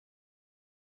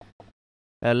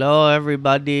Hello,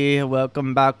 everybody.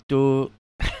 Welcome back to.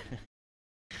 I'm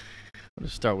gonna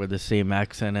start with the same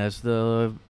accent as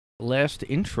the last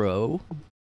intro.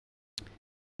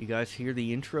 You guys hear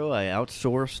the intro? I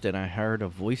outsourced and I hired a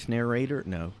voice narrator.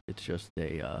 No, it's just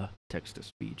a text to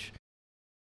speech.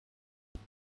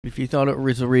 If you thought it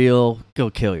was real,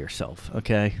 go kill yourself,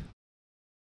 okay?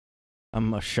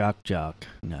 I'm a shock jock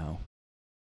now.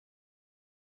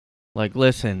 Like,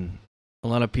 listen, a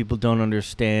lot of people don't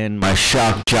understand my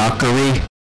shock jockery,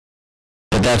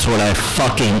 but that's what I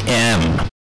fucking am.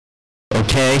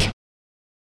 Okay?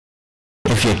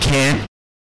 If you can't...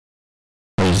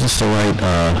 Wait, is this the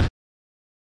right,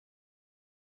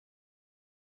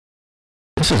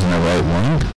 This isn't the right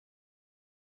one. What's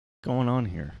going on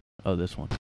here? Oh, this one.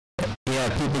 Yeah,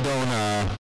 people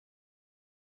don't,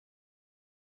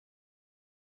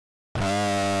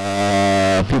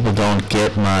 people don't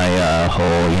get my,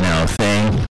 whole,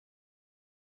 thing.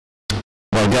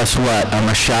 Well, guess what? I'm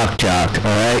a shock jock,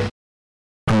 alright?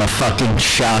 I'm a fucking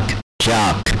shock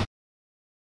jock.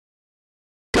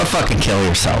 Go fucking kill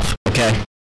yourself, okay?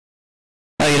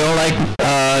 Oh, you don't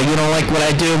like what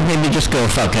I do? Maybe just go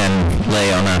fucking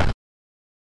lay on a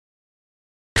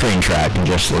train track and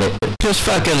just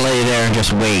fucking lay there and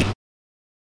just wait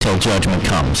till judgment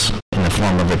comes in the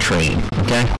form of a train,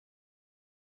 okay?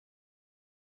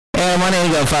 And why don't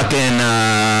you go fucking,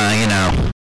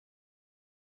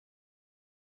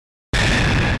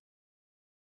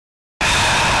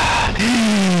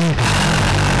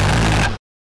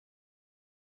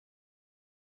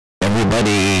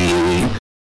 Everybody.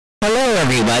 Hello,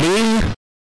 everybody.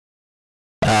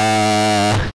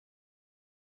 I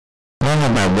don't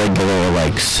have my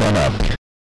regular, setup.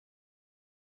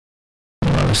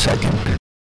 Hold on a second.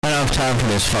 I don't have time for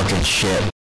this fucking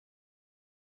shit.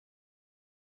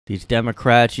 These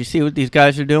Democrats, you see what these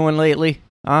guys are doing lately?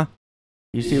 Huh?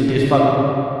 You see what these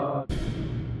fucking...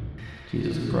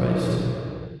 Jesus Christ.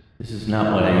 This is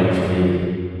not what I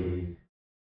usually...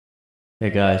 Hey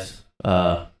guys,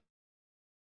 I'm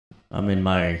in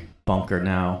my bunker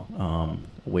now,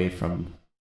 away from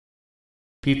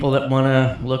people that want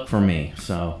to look for me,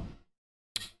 so...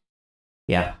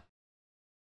 Yeah.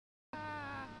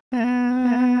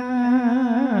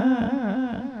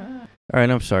 Alright,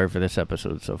 I'm sorry for this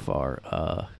episode so far.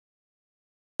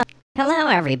 Hello,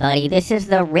 everybody. This is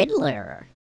the Riddler.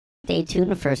 Stay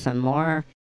tuned for some more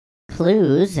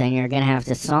clues, and you're gonna have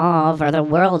to solve, or the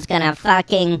world's gonna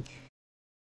fucking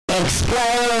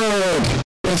explode.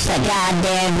 It's the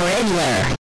goddamn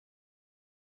Riddler.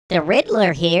 The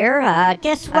Riddler here.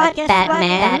 Guess what,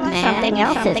 Batman? Something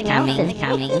else is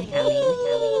coming.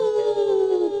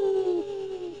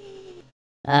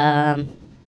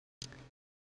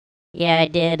 Yeah, I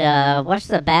did, watch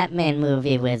the Batman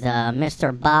movie with,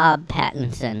 Mr. Bob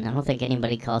Pattinson. I don't think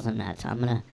anybody calls him that, so I'm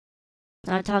gonna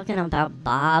start talking about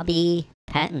Bobby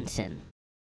Pattinson.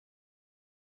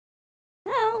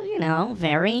 Well,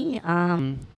 very,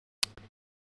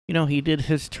 he did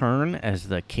his turn as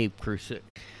the Cape Crusader.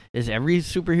 Is every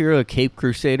superhero a Cape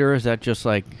Crusader? Or is that just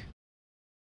like...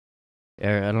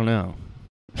 I don't know.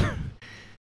 I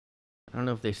don't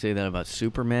know if they say that about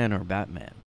Superman or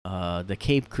Batman. The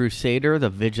Cape Crusader, the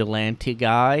vigilante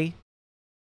guy.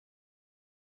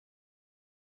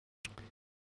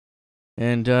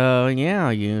 And,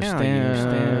 thanks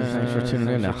for tuning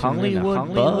in to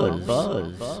Hollywood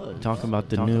Buzz. Talking about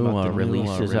the new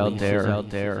releases out there.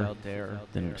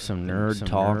 Then some nerd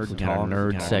talk. We got a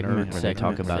nerd segment where they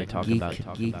talk about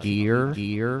geek gear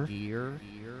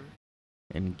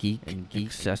and geek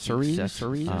accessories.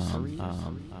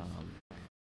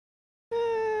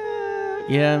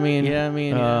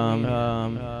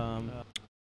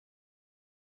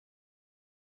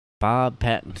 Bob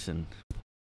Pattinson.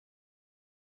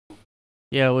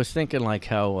 Yeah, I was thinking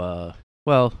how,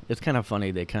 it's kind of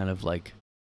funny. They kind of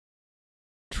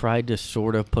tried to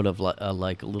sort of put a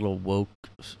little woke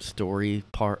story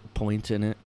points in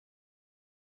it,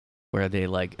 where they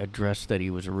addressed that he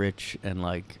was rich and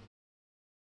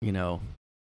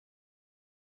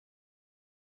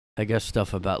I guess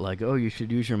stuff about oh, you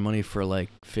should use your money for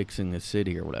fixing the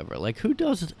city or whatever. Who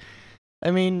does?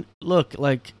 I mean, look,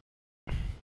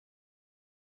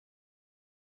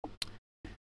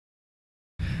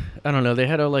 I don't know. They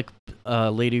had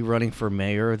a lady running for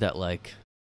mayor that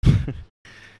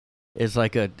is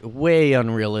a way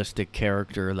unrealistic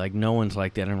character. No one's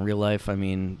like that in real life. I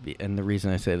mean, and the reason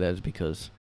I say that is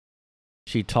because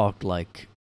she talked about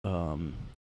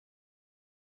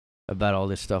all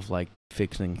this stuff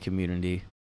fixing community.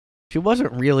 She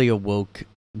wasn't really a woke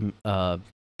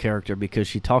character because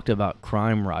she talked about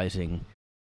crime rising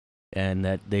and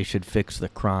that they should fix the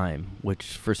crime,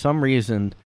 which for some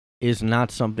reason is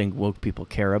not something woke people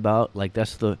care about. Like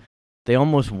they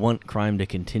almost want crime to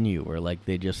continue, or like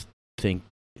they just think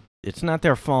it's not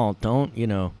their fault. Don't,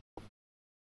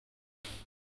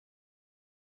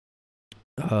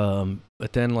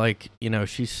 but then like,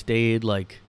 she stayed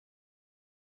like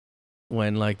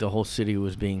when like the whole city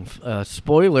was being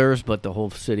spoilers, but the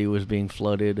whole city was being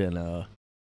flooded, and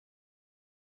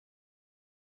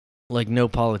like no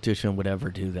politician would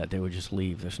ever do that. They would just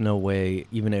leave. There's no way.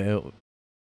 Even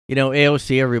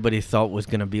AOC, everybody thought was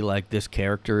gonna be like this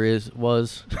character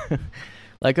was.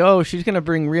 Like, oh, she's gonna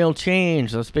bring real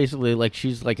change. That's basically like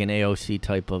she's like an AOC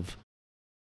type of.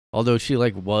 Although she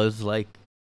like was like,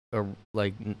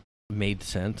 made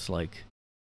sense. Like,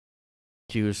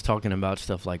 she was talking about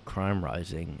stuff like crime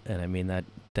rising, and I mean that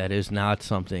is not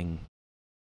something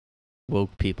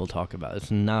woke people talk about.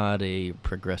 It's not a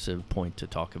progressive point to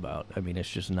talk about. I mean, it's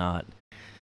just not.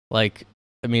 Like,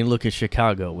 I mean, look at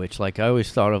Chicago, which like I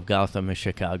always thought of Gotham as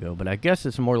Chicago, but I guess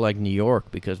it's more like New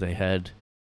York because they had.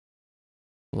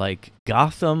 Like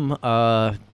Gotham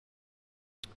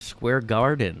Square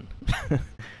Garden.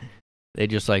 They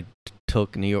just like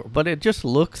took New York, but it just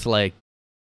looks like,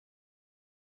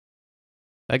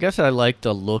 I guess I like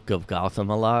the look of Gotham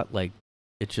a lot. Like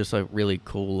it's just like really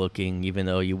cool looking, even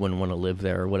though you wouldn't want to live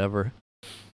there or whatever.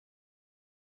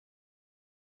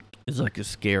 It's like a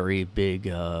scary big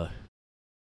I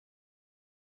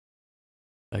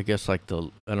guess like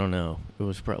I don't know. It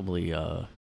was probably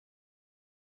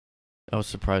I was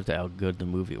surprised at how good the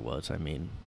movie was. I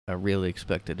mean, I really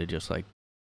expected to just like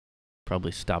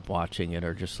probably stop watching it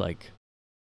or just like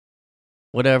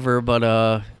whatever, but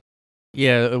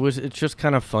yeah, it's just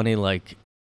kind of funny. Like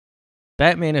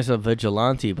Batman is a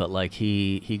vigilante, but like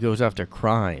he goes after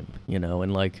crime,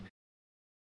 and like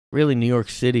really New York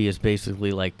City is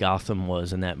basically like Gotham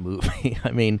was in that movie.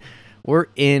 I mean, we're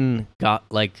in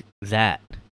like that.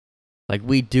 Like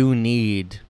we do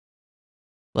need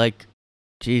like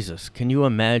Jesus, can you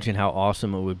imagine how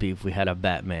awesome it would be if we had a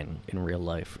Batman in real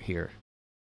life here?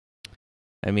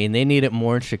 I mean, they need it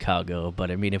more in Chicago,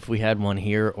 but I mean, if we had one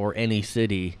here or any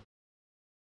city,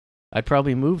 I'd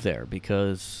probably move there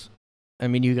because, I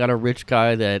mean, you got a rich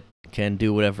guy that can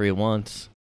do whatever he wants,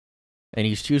 and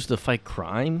he's choosing to fight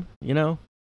crime,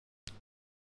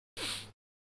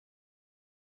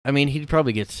 I mean, he'd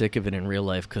probably get sick of it in real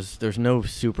life because there's no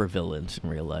super villains in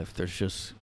real life. There's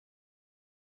just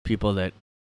people that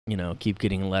keep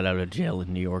getting let out of jail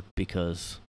in New York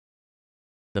because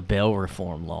the bail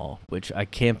reform law, which I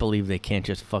can't believe they can't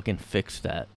just fucking fix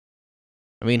that.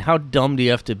 I mean, how dumb do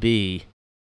you have to be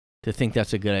to think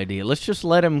that's a good idea? Let's just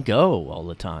let him go all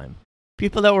the time.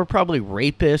 People that were probably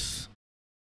rapists,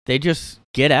 they just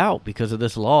get out because of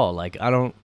this law. Like, I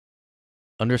don't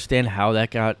understand how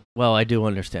that got, well, I do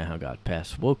understand how it got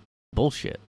passed. Well,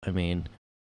 bullshit. I mean,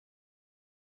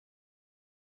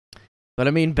 but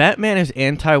I mean, Batman is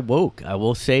anti-woke. I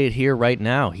will say it here right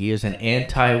now. He is an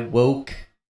anti-woke.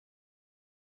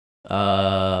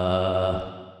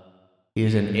 He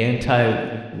is an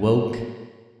anti-woke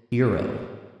hero,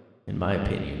 in my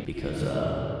opinion, because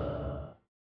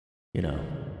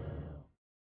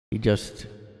he just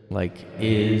like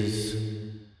is.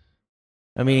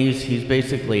 I mean, he's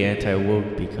basically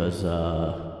anti-woke because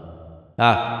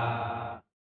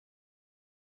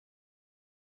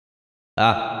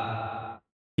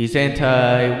he's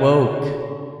anti-woke.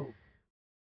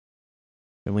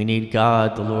 And we need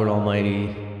God, the Lord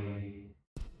Almighty,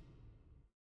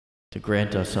 to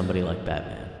grant us somebody like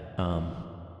Batman.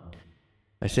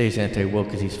 I say he's anti-woke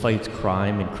because he fights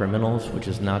crime and criminals, which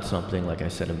is not something, like I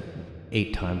said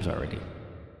 8 times already.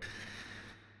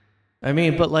 I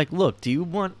mean, but like, look, do you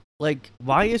want, like,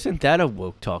 why isn't that a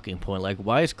woke talking point? Like,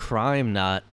 why is crime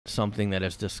not something that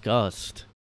is discussed?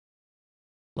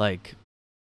 Like,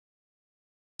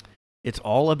 it's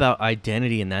all about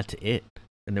identity and that's it.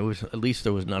 And there was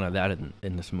none of that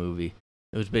in this movie.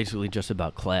 It was basically just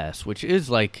about class, which is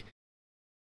like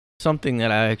something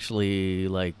that I actually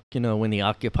like, when the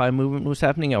Occupy movement was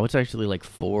happening, I was actually like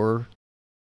for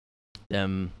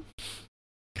them,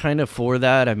 kind of for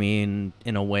that. I mean,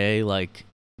 in a way, like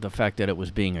the fact that it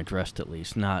was being addressed at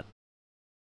least, not,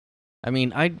 I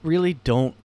mean, I really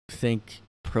don't think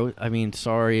I mean,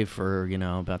 sorry for,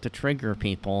 about to trigger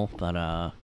people, but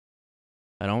I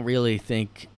don't really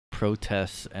think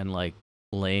protests and like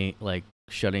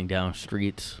shutting down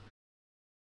streets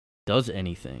does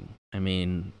anything. I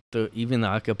mean, even the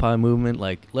Occupy movement,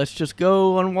 like, let's just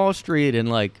go on Wall Street and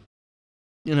like,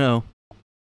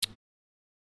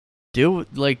 do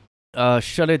like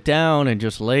shut it down and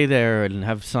just lay there and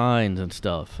have signs and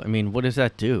stuff. I mean, what does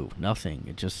that do? Nothing.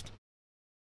 It just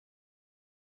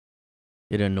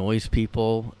It annoys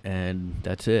people, and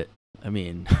that's it. I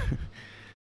mean,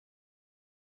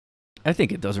 I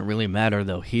think it doesn't really matter,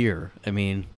 though, here. I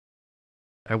mean,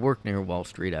 I work near Wall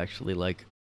Street, actually. Like,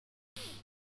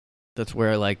 that's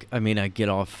where, like, I mean, I get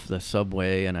off the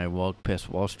subway and I walk past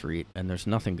Wall Street, and there's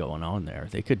nothing going on there.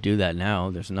 They could do that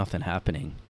now. There's nothing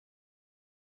happening.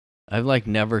 I've, like,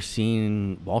 never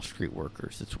seen Wall Street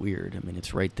workers. It's weird. I mean,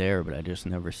 it's right there, but I just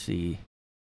never see.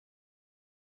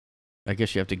 I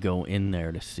guess you have to go in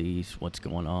there to see what's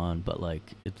going on, but,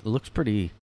 like, it looks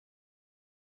pretty.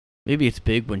 Maybe it's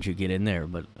big once you get in there,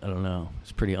 but I don't know.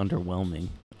 It's pretty underwhelming.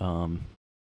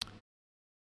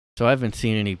 So I haven't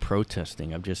seen any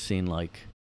protesting. I've just seen, like,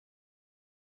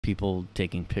 people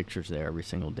taking pictures there every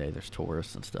single day. There's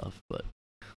tourists and stuff, but,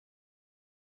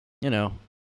 you know.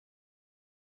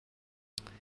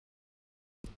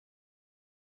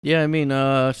 Yeah, I mean,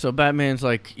 so Batman's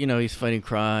like, you know, he's fighting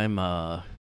crime. I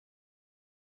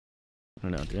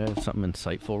don't know. Did I have something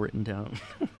insightful written down?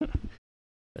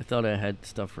 I thought I had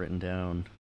stuff written down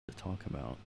to talk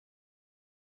about.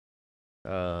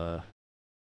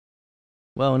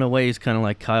 Well, in a way, he's kind of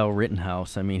like Kyle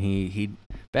Rittenhouse. I mean, he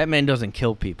Batman doesn't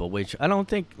kill people, which I don't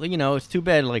think, you know, it's too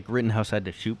bad, like, Rittenhouse had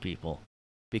to shoot people,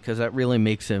 because that really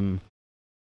makes, you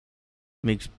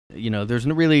know,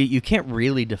 you can't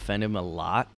really defend him a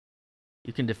lot.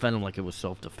 You can defend him like it was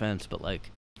self-defense, but,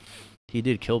 like, he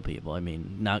did kill people. I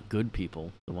mean, not good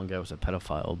people. The one guy was a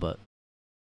pedophile, but.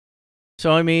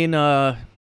 So, I mean, but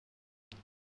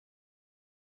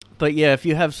yeah, if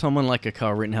you have someone like a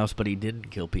Kyle Rittenhouse, but he didn't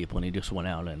kill people and he just went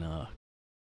out and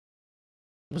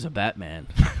was a Batman.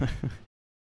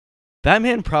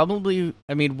 Batman probably,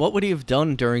 I mean, what would he have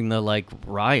done during the, like,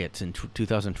 riots in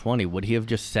 2020? Would he have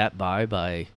just sat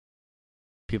by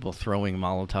people throwing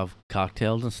Molotov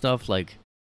cocktails and stuff? Like,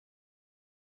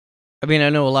 I mean, I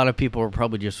know a lot of people were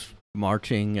probably just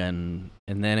marching, and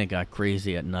then it got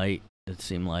crazy at night, it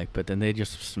seemed like, but then they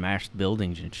just smashed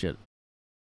buildings and shit.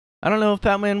 I don't know if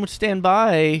Batman would stand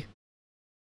by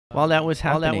while that was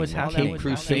happening. Cape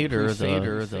Crusader,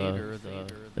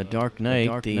 the Dark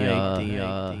Knight,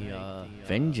 the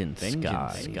Vengeance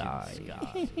guy.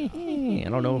 I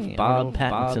don't know if Bob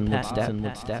Pattinson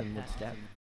would step.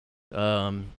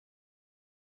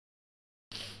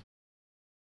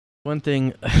 One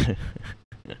thing.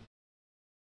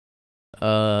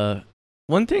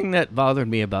 One thing that bothered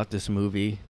me about this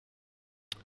movie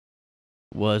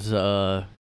was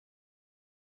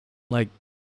like,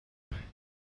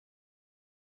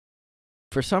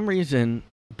 for some reason,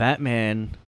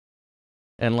 Batman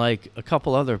and, like, a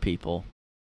couple other people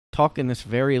talk in this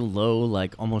very low,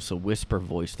 like, almost a whisper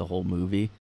voice the whole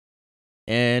movie.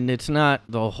 And it's not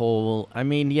the whole, I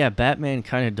mean, yeah, Batman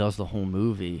kind of does the whole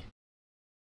movie.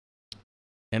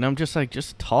 And I'm just like,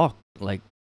 just talk. Like,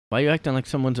 why are you acting like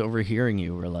someone's overhearing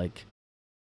you? Or, like,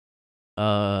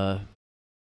 I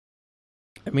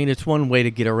mean, it's one way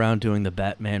to get around doing the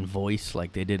Batman voice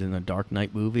like they did in the Dark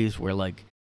Knight movies, where, like,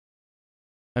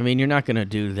 I mean, you're not going to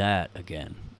do that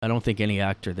again. I don't think any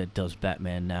actor that does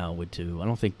Batman now would do. I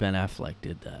don't think Ben Affleck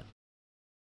did that.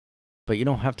 But you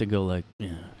don't have to go like,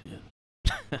 yeah.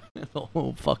 The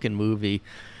whole fucking movie,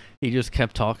 he just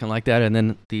kept talking like that, and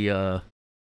then the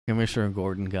Commissioner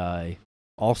Gordon guy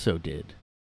also did.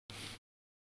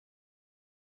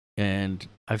 And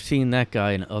I've seen that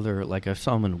guy in other, like, I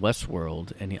saw him in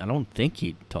Westworld, and I don't think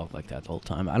he'd talk like that the whole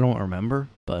time. I don't remember,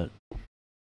 but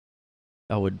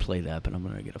I would play that, but I'm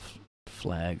going to get a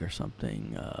flag or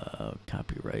something,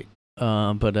 copyright.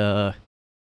 Oh,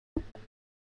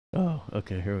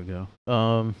 okay, here we go.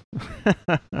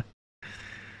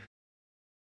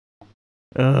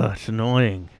 It's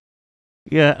annoying.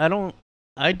 Yeah,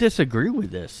 I disagree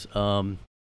with this.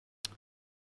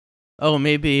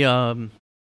 Maybe, oh,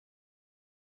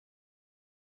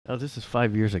 this is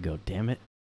 5 years ago, damn it.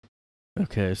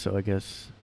 Okay, so I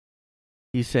guess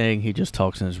he's saying he just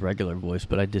talks in his regular voice,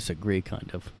 but I disagree,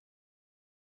 kind of.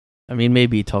 I mean,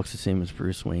 maybe he talks the same as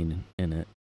Bruce Wayne in it.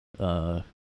 Ben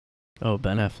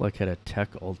Affleck had a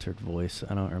tech-altered voice.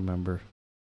 I don't remember.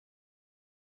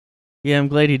 Yeah, I'm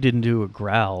glad he didn't do a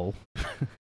growl.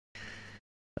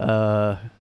 But,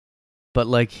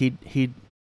 like, he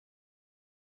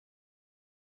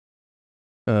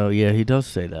oh, yeah, he does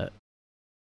say that.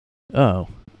 Oh,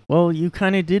 well, you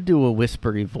kind of did do a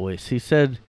whispery voice. He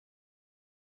said,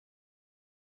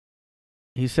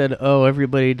 oh,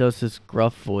 everybody does this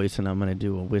gruff voice, and I'm going to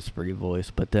do a whispery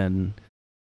voice. But then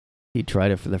he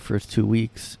tried it for the first 2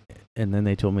 weeks, and then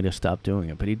they told me to stop doing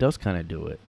it. But he does kind of do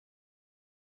it.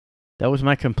 That was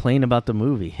my complaint about the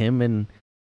movie. Him and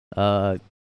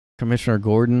Commissioner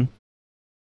Gordon,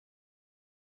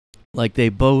 like, they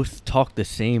both talk the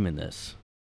same in this.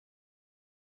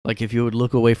 Like if you would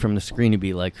look away from the screen and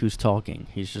be like, "Who's talking?"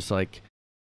 He's just like,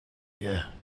 "Yeah."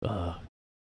 All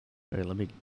right, let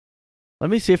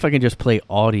me see if I can just play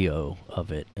audio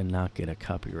of it and not get a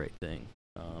copyright thing.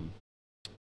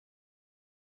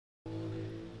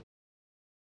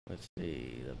 Let's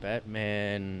see, the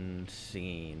Batman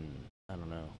scene. I don't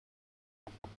know.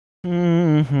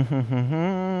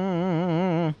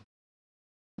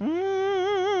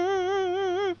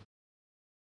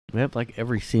 We have like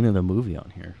every scene of the movie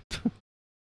on here.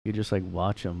 You just like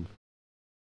watch them.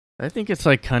 I think it's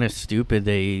like kind of stupid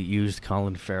they used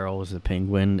Colin Farrell as the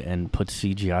Penguin and put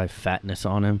CGI fatness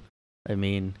on him. I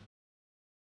mean,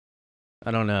 I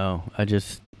don't know. I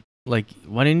just like,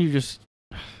 why didn't you just?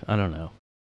 I don't know.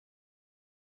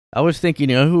 I was thinking,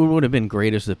 you know, who would have been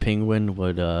great as the Penguin?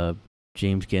 Would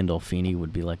James Gandolfini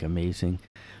would be like amazing,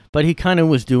 but he kind of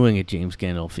was doing it, James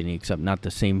Gandolfini, except not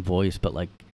the same voice, but like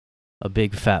a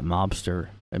big fat mobster.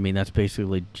 I mean, that's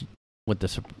basically what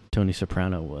the Tony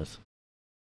Soprano was.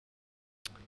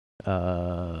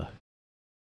 Where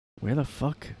the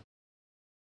fuck?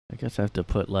 I guess I have to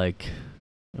put like,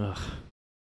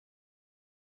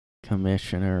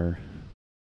 Commissioner.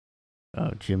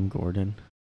 Oh, Jim Gordon.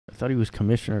 I thought he was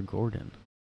Commissioner Gordon.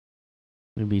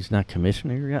 Maybe he's not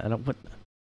Commissioner yet. I don't. What?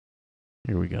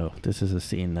 Here we go. This is a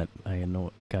scene that I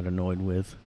got annoyed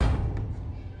with. All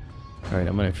right,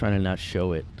 I'm gonna try to not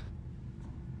show it.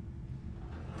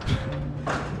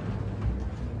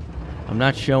 I'm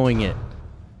not showing it.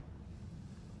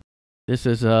 This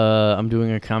is I'm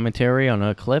doing a commentary on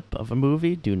a clip of a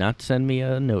movie. Do not send me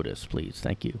a notice, please.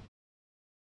 Thank you.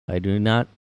 I do not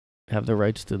have the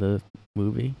rights to the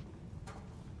movie.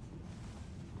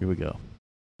 Here we go.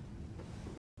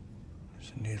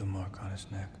 There's a needle mark on his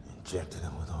neck. Injected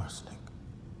him with arsenic.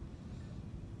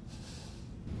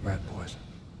 Rat poison.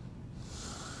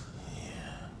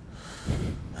 Yeah.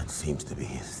 That seems to be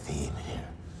his theme here.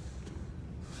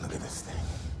 Look at this thing.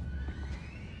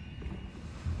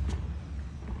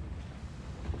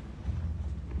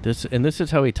 This is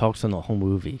how he talks in the whole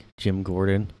movie. Jim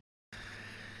Gordon.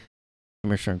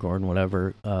 Commissioner Gordon,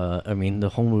 whatever. I mean, the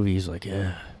whole movie is like,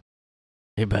 yeah.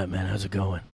 Hey, Batman, how's it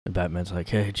going? And Batman's like,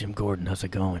 hey, Jim Gordon, how's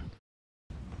it going?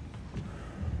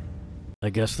 I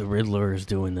guess the Riddler is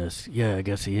doing this. Yeah, I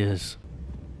guess he is.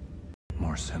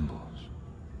 More symbols.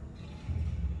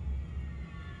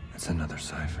 It's another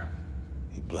cipher.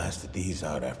 He blasted these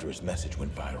out after his message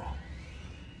went viral.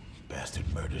 Bastard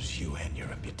murders you and your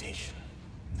reputation.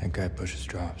 That guy pushes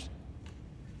drops.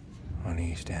 On the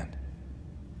East End.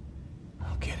 I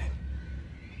don't get it.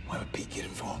 Why would Pete get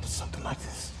involved in something like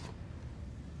this?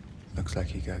 Looks like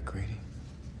he got greedy.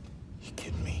 You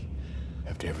kidding me?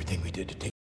 After everything we did to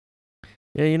take...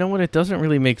 Yeah, you know what? It doesn't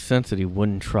really make sense that he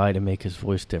wouldn't try to make his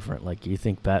voice different. Like, you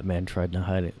think Batman tried to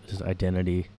hide his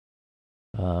identity.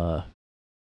 You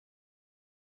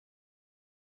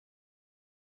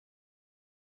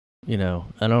know,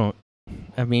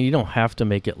 I mean, you don't have to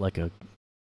make it like a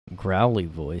growly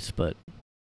voice, but...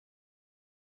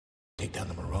 Take down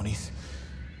the Maronis.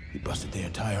 He busted their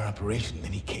entire operation,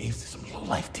 then he caves to some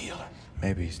low-life dealer.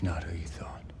 Maybe he's not who you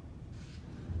thought.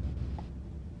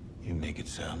 You make it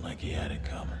sound like he had it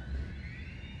coming.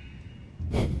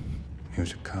 He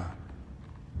was a cop.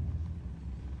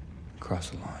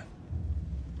 Cross the line.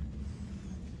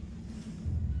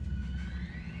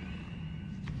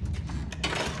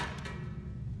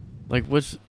 Like,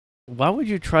 why would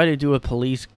you try to do a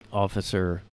police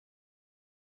officer?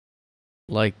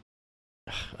 Like,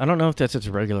 I don't know if that's its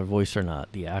regular voice or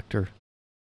not, the actor.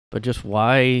 But just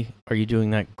why are you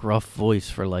doing that gruff voice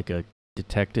for like a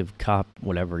detective cop,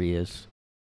 whatever he is?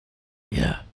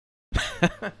 Yeah.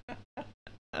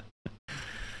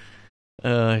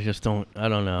 I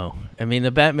don't know. I mean,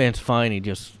 the Batman's fine. He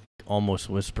just almost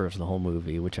whispers the whole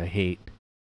movie, which I hate.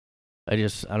 I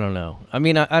don't know. I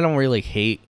mean, I don't really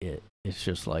hate it. It's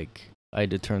just like, I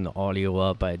had to turn the audio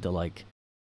up. I had to like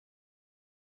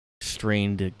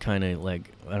strain to kind of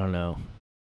like, I don't know.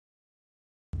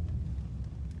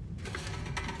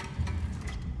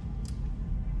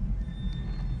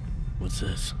 What's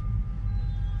this?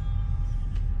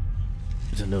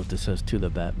 There's a note that says to the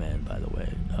Batman, by the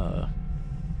way.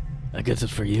 I guess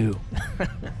it's for you. I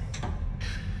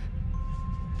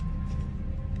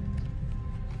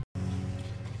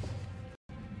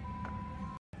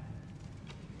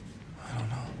don't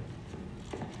know.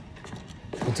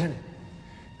 Lieutenant,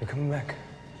 they're coming back.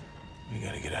 We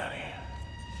gotta get out of here.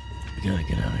 We gotta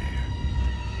get out of here.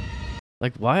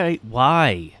 Like, why?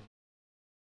 Why?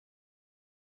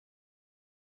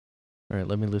 All right,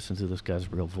 let me listen to this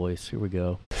guy's real voice. Here we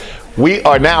go. We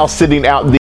are now sitting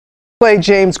out Play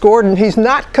James Gordon. He's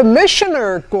not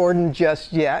Commissioner Gordon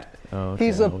just yet. Oh, okay,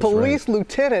 He's a I was police right.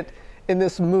 lieutenant in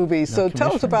this movie. So tell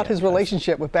us Commissioner about yet, his guys.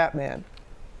 relationship with Batman.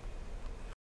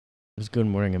 It's Good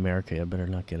Morning America. I better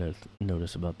not get a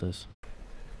notice about this.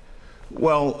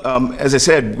 Well, as I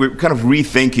said, we're kind of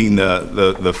rethinking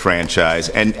the franchise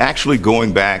and actually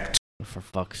going back For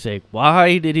fuck's sake,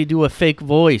 why did he do a fake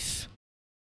voice?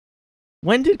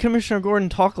 When did Commissioner Gordon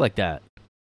talk like that?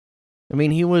 I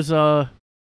mean, he was that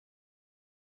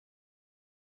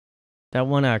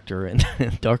one actor in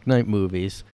Dark Knight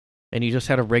movies, and he just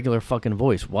had a regular fucking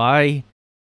voice. Why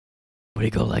would he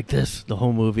go like this the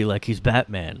whole movie, like he's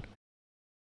Batman?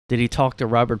 Did he talk to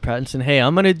Robert Pattinson? Hey,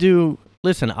 I'm gonna do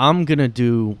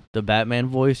the Batman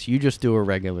voice. You just do a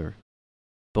regular,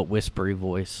 but whispery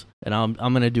voice, and I'm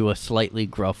gonna do a slightly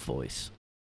gruff voice.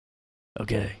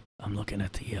 Okay, I'm looking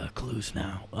at the clues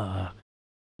now.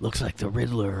 Looks like the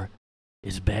Riddler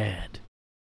is bad.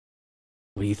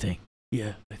 What do you think?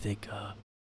 Yeah, I think,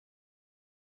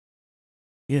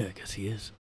 yeah, I guess he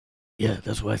is. Yeah,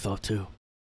 that's what I thought too.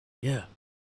 Yeah.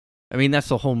 I mean, that's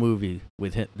the whole movie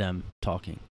with them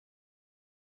talking.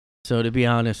 So to be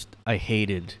honest, I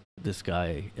hated this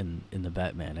guy in the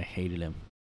Batman. I hated him.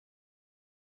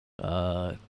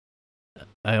 I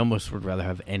almost would rather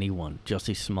have anyone.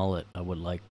 Jussie Smollett, I would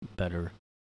like better.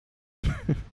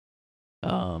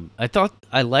 I thought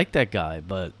I liked that guy,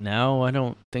 but now I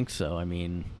don't think so. I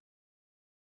mean,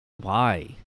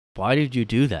 why? Why did you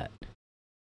do that?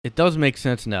 It does make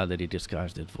sense now that he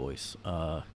disguised his voice.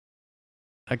 I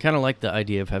kind of like the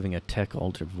idea of having a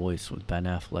tech-altered voice with Ben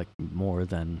Affleck more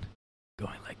than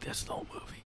going like this the whole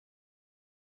movie.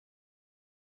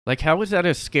 Like, how is that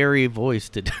a scary voice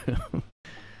to do?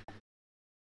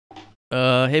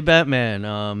 Hey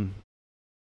Batman,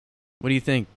 what do you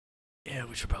think? Yeah,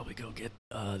 we should probably go get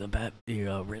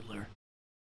the Riddler.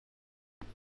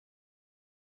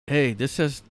 Hey, this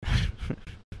says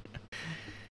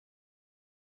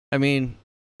I mean,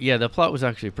 yeah, the plot was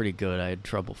actually pretty good. I had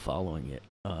trouble following it.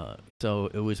 So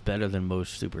it was better than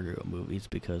most superhero movies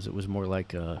because it was more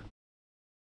like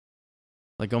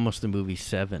almost the movie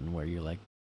Seven, where you're like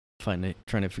trying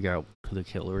to figure out who the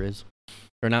killer is,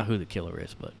 or not who the killer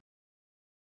is, but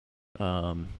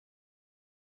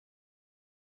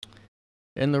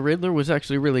and the Riddler was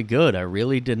actually really good. I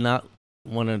really did not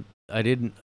want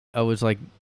to. I was like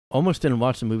almost didn't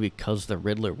watch the movie because the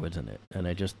Riddler was in it, and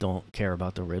I just don't care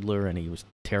about the Riddler, and he was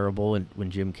terrible. And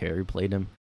when Jim Carrey played him,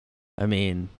 I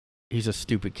mean, he's a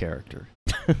stupid character.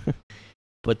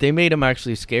 But they made him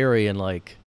actually scary and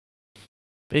like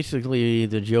basically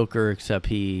the Joker, except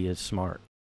he is smart.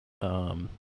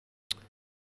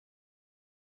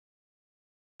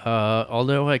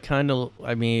 Although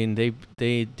I mean,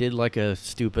 they did like a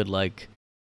stupid like,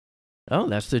 oh,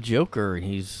 that's the Joker, and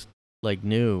he's like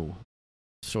new,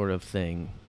 sort of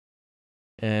thing.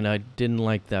 And I didn't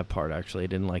like that part, actually. I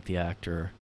didn't like the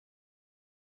actor.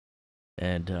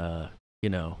 And, you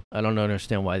know, I don't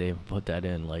understand why they put that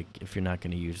in, like, if you're not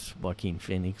going to use Joaquin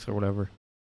Phoenix or whatever.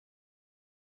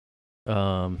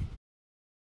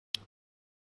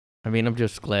 I mean, I'm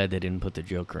just glad they didn't put the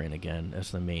Joker in again as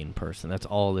the main person. That's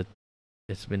all that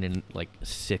it's been in, like,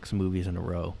 6 movies in a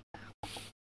row.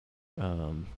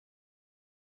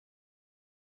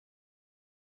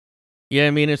 Yeah,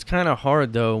 I mean, it's kind of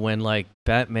hard, though, when, like,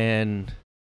 Batman,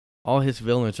 all his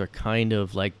villains are kind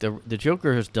of, like, the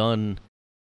Joker has done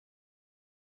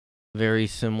very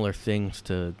similar things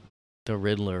to the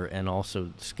Riddler and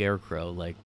also Scarecrow,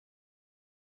 like,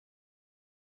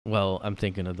 well, I'm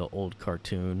thinking of the old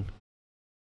cartoon,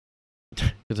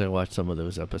 because I watched some of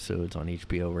those episodes on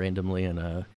HBO randomly, and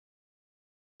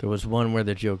there was one where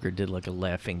the Joker did, like, a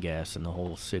laughing gas in the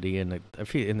whole city, and I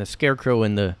feel in the Scarecrow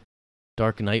in the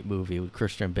Dark Knight movie with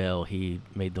Christian Bale, he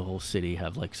made the whole city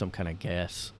have, like, some kind of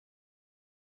gas.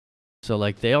 So,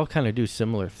 like, they all kind of do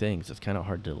similar things. It's kind of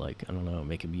hard to, like, I don't know,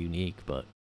 make them unique, but...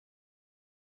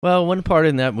 Well, one part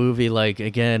in that movie, like,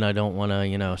 again, I don't want to,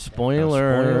 you know,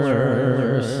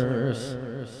 spoilers.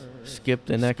 Skip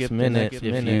the next minute if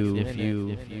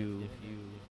you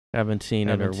haven't seen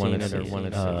it or want to see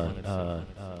it.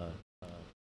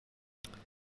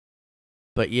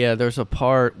 But yeah, there's a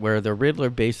part where the Riddler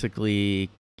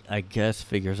basically, I guess,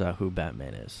 figures out who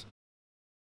Batman is.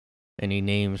 And he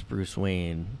names Bruce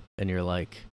Wayne, and you're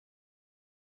like,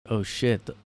 oh shit.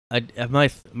 My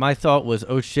thought was,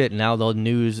 oh shit, now the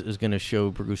news is going to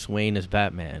show Bruce Wayne as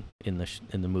Batman in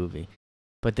the movie.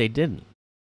 But they didn't.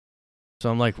 So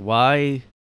I'm like, why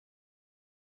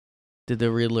did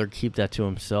the Riddler keep that to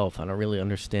himself? I don't really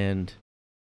understand.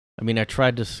 I mean, I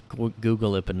tried to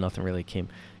Google it, but nothing really came.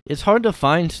 It's hard to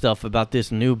find stuff about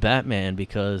this new Batman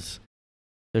because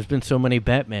There's been so many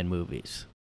Batman movies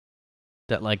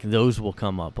that like those will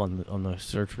come up on the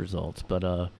search results,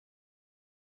 but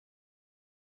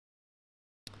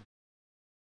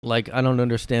like I don't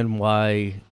understand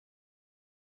why.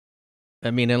 I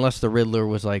mean, unless the Riddler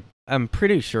was like, I'm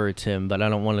pretty sure it's him, but I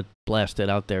don't want to blast it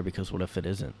out there because what if it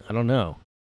isn't? I don't know.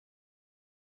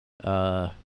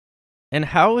 And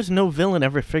how has no villain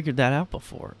ever figured that out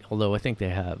before? Although I think they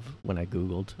have. When I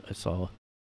Googled, I saw.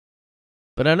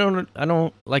 But I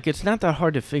don't, like, it's not that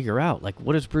hard to figure out. Like,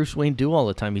 what does Bruce Wayne do all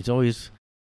the time? He's always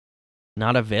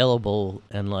not available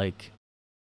and, like,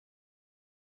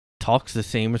 talks the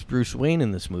same as Bruce Wayne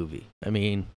in this movie. I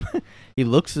mean, he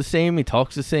looks the same, he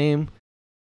talks the same.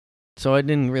 So I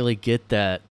didn't really get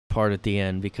that part at the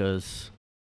end because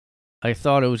I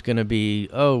thought it was going to be,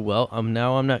 oh, well, I'm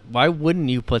not. Why wouldn't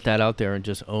you put that out there and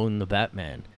just own the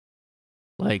Batman?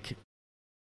 Like,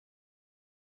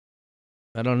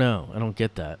 I don't know. I don't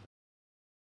get that.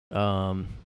 So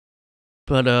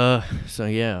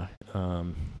yeah,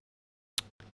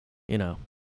 you know,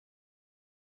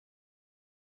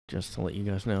 just to let you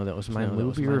guys know, that was my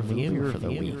movie review for the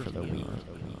week.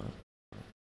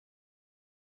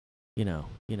 Yeah.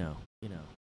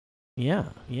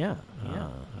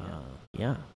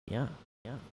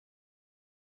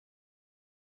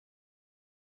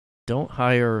 Don't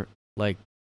hire, like,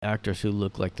 actors who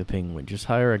look like the Penguin. Just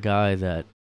hire a guy that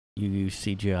you use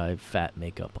CGI fat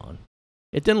makeup on.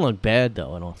 It didn't look bad,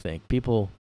 though, I don't think.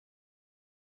 People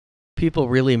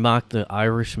really mocked the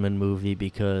Irishman movie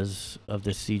because of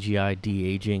the CGI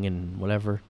de-aging and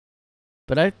whatever.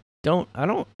 But I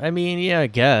mean, yeah, I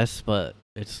guess, but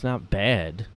it's not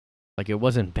bad. Like, it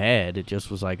wasn't bad. It just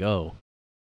was like, oh,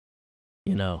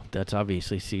 you know, that's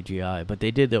obviously CGI. But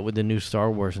they did that with the new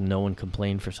Star Wars, and no one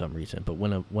complained for some reason. But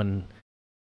when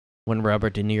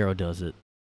Robert De Niro does it,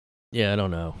 yeah, I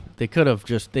don't know. They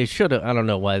should have. I don't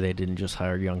know why they didn't just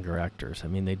hire younger actors. I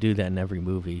mean, they do that in every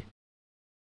movie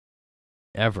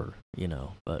ever, you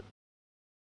know. But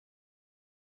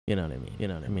you know what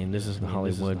I mean. This is the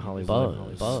Hollywood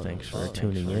Buzz. Thanks for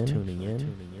tuning in.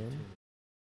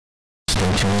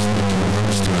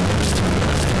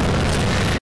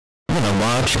 I'm gonna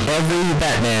watch every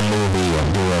Batman movie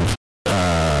and do a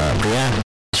react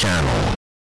channel.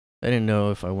 I didn't know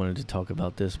if I wanted to talk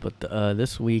about this, but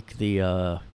this week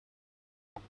or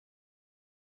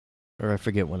I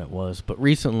forget when it was, but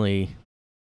recently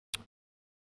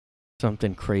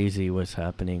something crazy was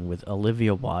happening with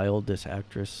Olivia Wilde, this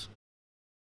actress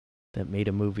that made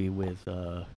a movie with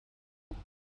let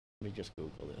me just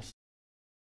Google this.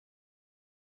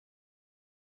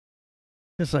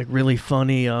 It's like really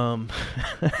funny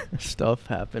stuff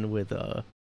happened with so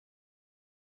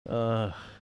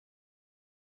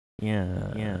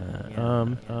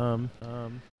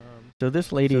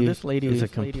this lady is a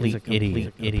complete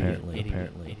idiot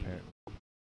apparently.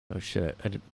 Oh shit,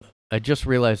 I just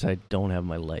realized I don't have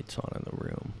my lights on in the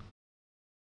room.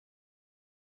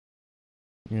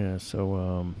 Yeah,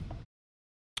 so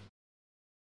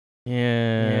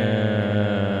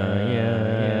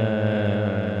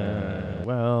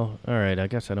well, alright, I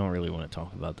guess I don't really want to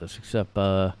talk about this, except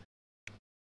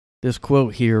this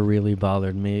quote here really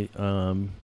bothered me.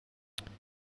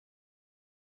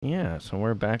 Yeah, so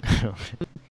we're back.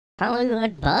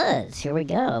 Hollywood Buzz. Here we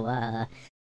go.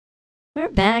 We're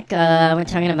back. We're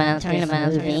talking about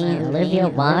this movie. Olivia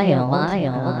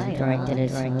Wilde directed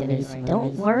it.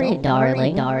 Don't worry,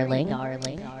 darling.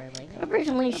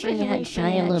 Originally, she had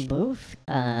Shia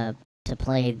LaBeouf to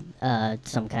play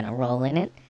some kind of role in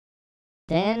it.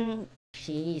 Then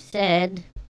she said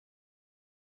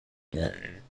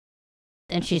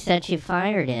she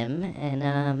fired him,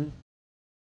 and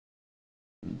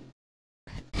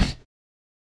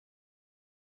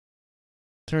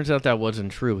turns out that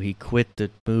wasn't true. He quit the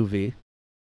movie,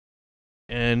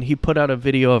 and he put out a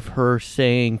video of her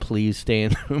saying, "Please stay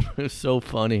in the movie." It's so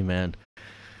funny, man.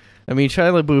 I mean,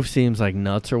 Shia LaBeouf seems like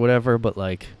nuts or whatever, but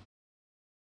like,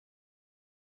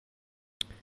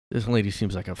 this lady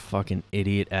seems like a fucking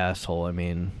idiot asshole. I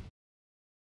mean,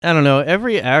 I don't know.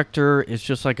 Every actor is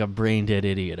just like a brain dead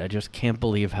idiot. I just can't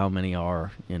believe how many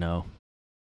are, you know.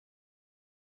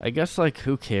 I guess, like,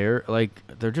 who cares? Like,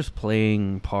 they're just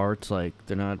playing parts. Like,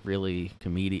 they're not really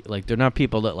comedian. Like, they're not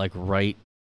people that, like, write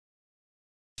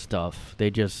stuff.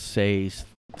 They just say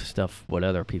stuff what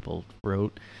other people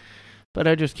wrote. But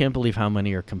I just can't believe how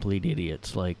many are complete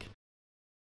idiots. Like,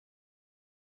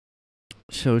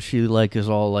 so she, like, is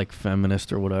all, like,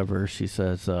 feminist or whatever. She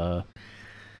says,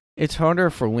 it's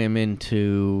harder for women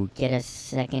to get a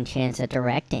second chance at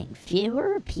directing.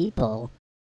 Fewer people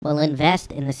will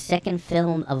invest in the second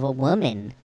film of a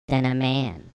woman than a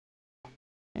man.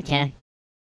 Okay?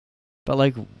 But,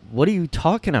 like, what are you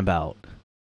talking about?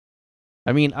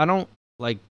 I mean, I don't,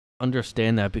 like,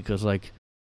 understand that because, like,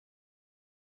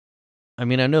 I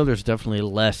mean, I know there's definitely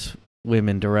less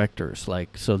women directors,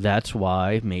 like, so that's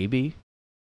why, maybe.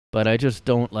 But I just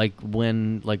don't, like,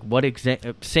 when, like,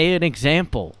 say an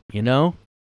example, you know?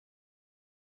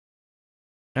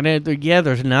 And, yeah,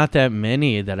 there's not that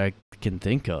many that I can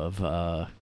think of.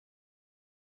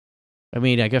 I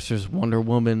mean, I guess there's Wonder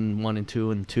Woman 1 and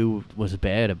 2, and 2 was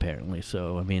bad, apparently.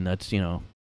 So, I mean, that's,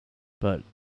 but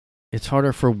it's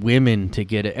harder for women to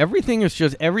get it. Everything is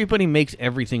just, everybody makes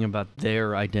everything about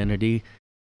their identity.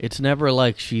 It's never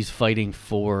like she's fighting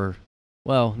for,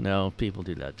 well, no, people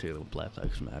do that too. Black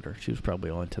Lives Matter. She was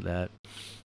probably on to that.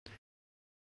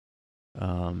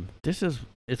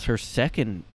 It's her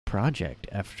second project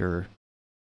after,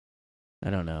 I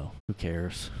don't know, who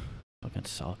cares? Fucking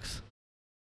sucks.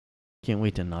 Can't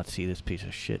wait to not see this piece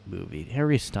of shit movie.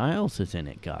 Harry Styles is in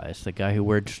it, guys. The guy who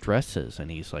wears dresses and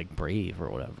he's like brave or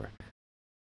whatever.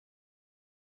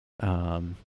 I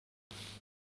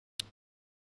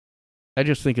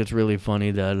just think it's really funny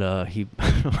that he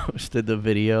posted the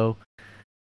video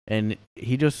and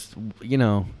he just, he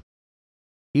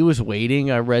was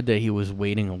waiting. I read that he was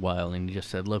waiting a while and he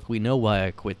just said, look, we know why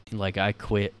I quit. Like, I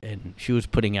quit. And she was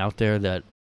putting out there that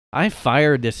I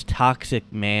fired this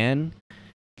toxic man.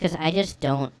 Because I just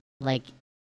don't, like...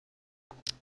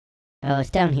 Oh, it's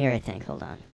down here, I think. Hold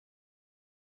on.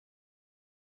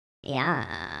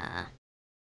 Yeah.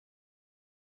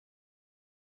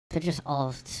 They're just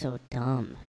all so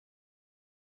dumb.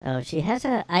 Oh,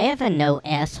 I have a no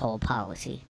asshole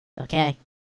policy, okay?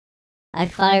 I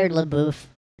fired LaBouffe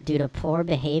due to poor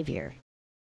behavior.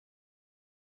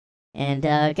 And,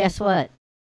 guess what?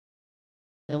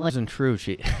 It wasn't true.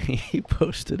 He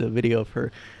posted a video of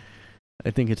her. I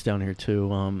think it's down here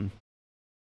too. And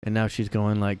now she's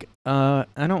going like, I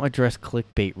don't address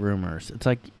clickbait rumors. It's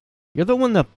like, you're the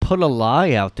one that put a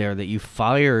lie out there that you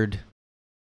fired.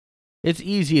 It's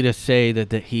easy to say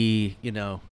that he,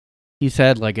 he's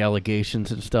had like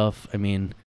allegations and stuff. I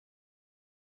mean,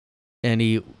 and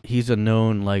he's a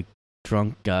known like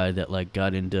drunk guy that like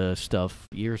got into stuff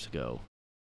years ago.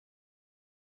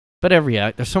 But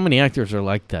there's so many actors are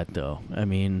like that though. I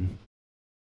mean,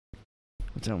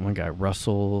 what's that one guy?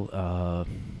 Russell. I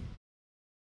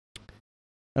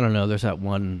don't know. There's that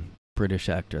one British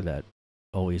actor that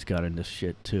always got into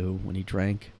shit too when he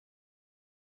drank.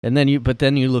 And then you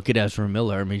look at Ezra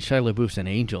Miller. I mean, Shia LaBeouf's an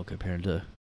angel compared to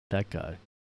that guy.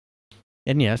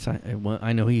 And yes,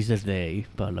 I know he's a they,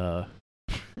 but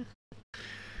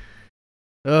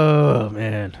oh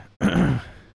man.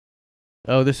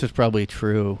 Oh, this is probably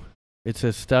true. It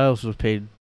says Styles was paid.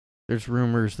 There's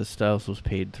rumors that Styles was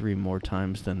paid 3 more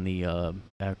times than the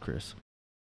actress.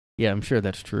 Yeah, I'm sure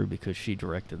that's true because she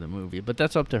directed the movie. But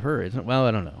that's up to her, isn't it? Well,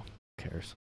 I don't know. Who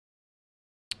cares?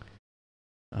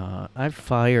 I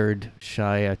fired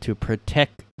Shia to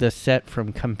protect the set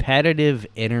from competitive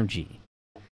energy.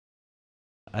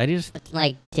 I just...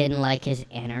 Like, didn't like his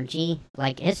energy?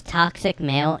 Like, his toxic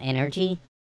male energy?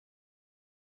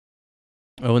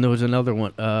 Oh, and there was another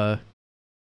one. Oh,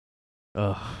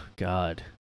 God.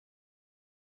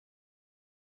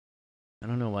 I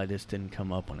don't know why this didn't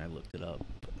come up when I looked it up.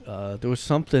 There was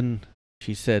something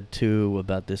she said, too,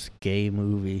 about this gay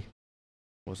movie.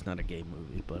 Well, it's not a gay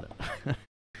movie, but...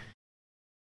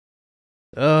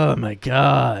 oh, my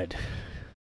God.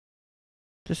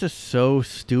 This is so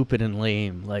stupid and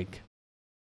lame. Like,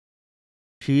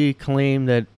 she claimed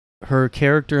that her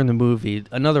character in the movie...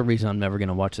 Another reason I'm never going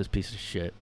to watch this piece of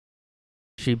shit.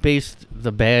 She based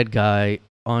the bad guy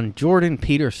on Jordan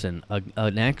Peterson,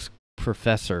 an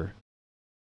ex-professor,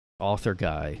 author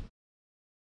guy,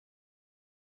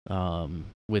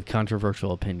 with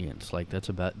controversial opinions. Like,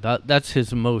 that's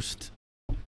his most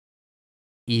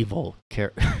evil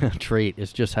trait,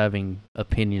 is just having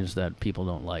opinions that people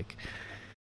don't like.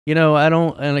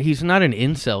 And he's not an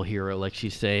incel hero like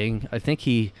she's saying. I think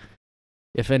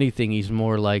if anything, he's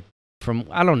more like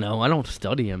I don't know. I don't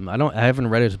study him. I haven't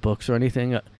read his books or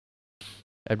anything.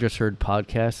 I've just heard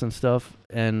podcasts and stuff,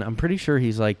 and I'm pretty sure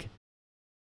he's like,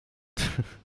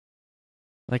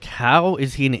 like, how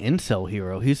is he an incel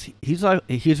hero?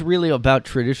 He's really about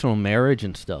traditional marriage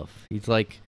and stuff. He's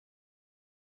like,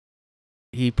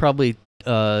 he probably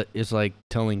is like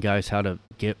telling guys how to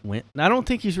get win. I don't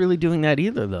think he's really doing that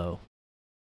either, though.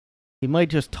 He might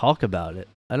just talk about it.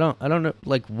 I don't know,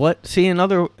 like, what? See,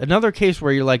 another case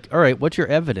where you're like, all right, what's your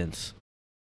evidence?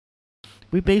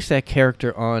 We base that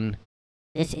character on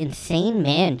this insane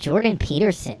man, Jordan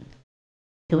Peterson,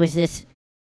 who was this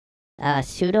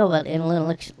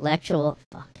pseudo-intellectual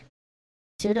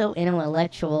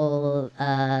pseudo-intellectual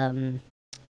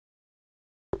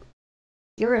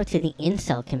hero to the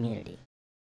incel community.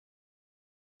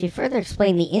 She further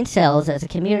explained the incels as a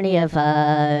community of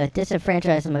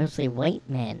disenfranchised, mostly white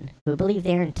men who believe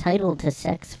they are entitled to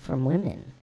sex from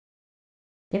women.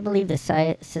 They believe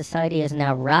the society has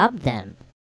now robbed them.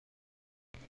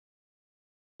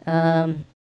 God.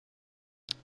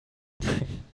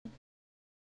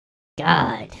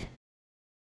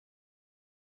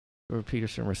 Jordan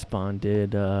Peterson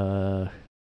responded, I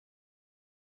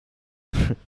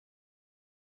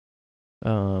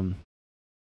don't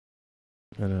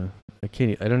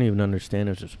even understand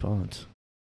his response.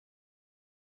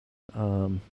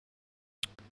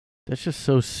 That's just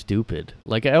so stupid.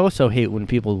 Like, I also hate when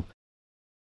people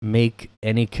make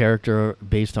any character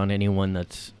based on anyone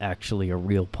that's actually a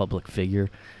real public figure.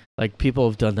 Like, people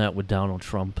have done that with Donald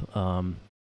Trump. I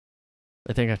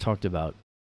think I talked about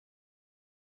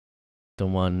the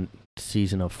one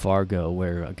season of Fargo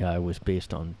where a guy was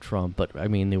based on Trump, but I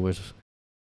mean, there was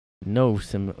no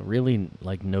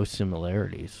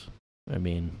similarities. I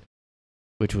mean,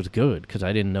 which was good because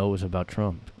I didn't know it was about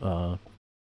Trump. So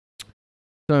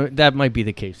that might be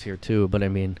the case here too, but I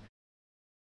mean,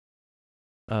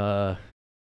 I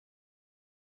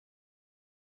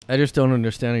just don't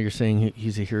understand how you're saying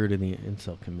he's a hero to the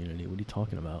incel community. What are you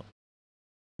talking about?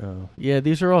 Yeah,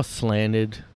 these are all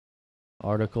slanted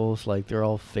articles. Like, they're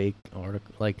all fake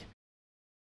articles. Like,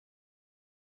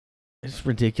 it's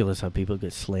ridiculous how people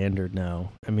get slandered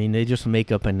now. I mean, they just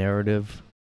make up a narrative.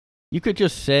 You could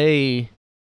just say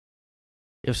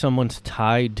if someone's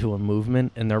tied to a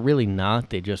movement, and they're really not.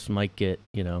 They just might get,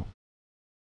 I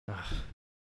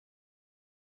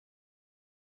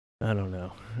don't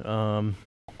know.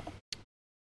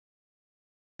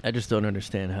 I just don't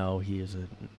understand how he is a...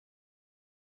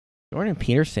 Jordan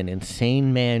Peterson,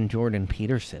 insane man Jordan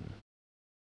Peterson.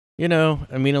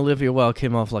 I mean, Olivia Wilde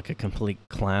came off like a complete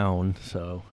clown,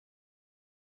 so...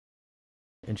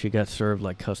 And she got served,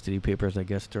 like, custody papers, I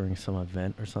guess, during some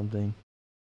event or something.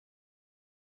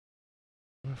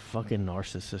 What a fucking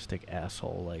narcissistic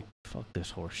asshole. Like, fuck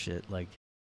this horse shit. Like,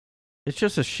 it's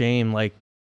just a shame, like,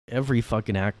 every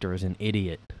fucking actor is an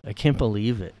idiot. I can't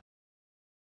believe it.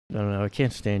 I don't know, I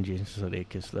can't stand Jason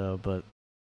Sudeikis, though, but...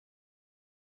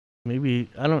 Maybe,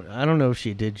 I don't know if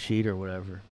she did cheat or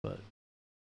whatever, but...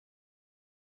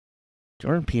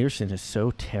 Jordan Peterson is so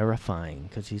terrifying,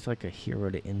 because he's like a hero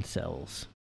to incels.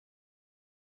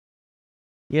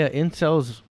 Yeah,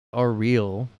 incels are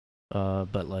real,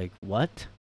 but like, what?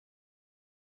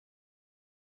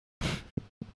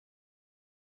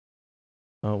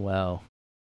 Oh, wow.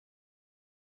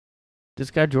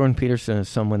 This guy, Jordan Peterson, is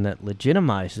someone that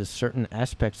legitimizes certain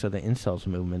aspects of the incels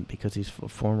movement because he's a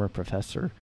former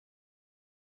professor.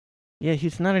 Yeah,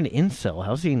 he's not an incel.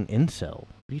 How's he an incel?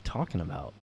 What are you talking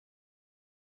about?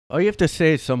 All you have to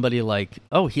say is somebody like,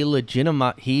 oh, he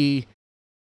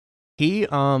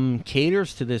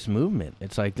caters to this movement.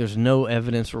 It's like there's no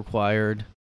evidence required.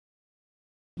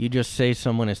 You just say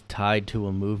someone is tied to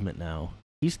a movement now.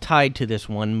 He's tied to this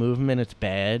one movement. It's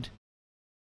bad.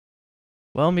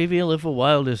 Well, maybe Olivia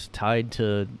Wilde is tied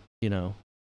to,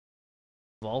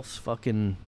 false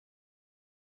fucking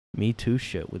Me Too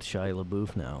shit with Shia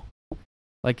LaBeouf now.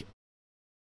 Like,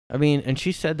 I mean, and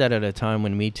she said that at a time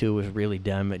when Me Too was really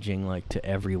damaging, like, to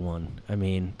everyone. I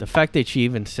mean, the fact that she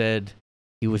even said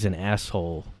he was an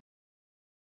asshole.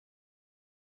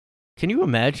 Can you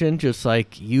imagine just,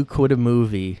 like, you quit a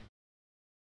movie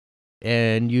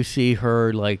and you see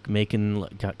her, like, making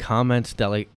comments that,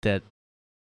 like, that,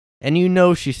 and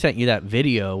she sent you that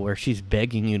video where she's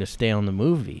begging you to stay on the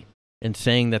movie and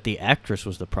saying that the actress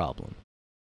was the problem.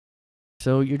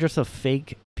 So you're just a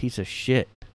fake piece of shit.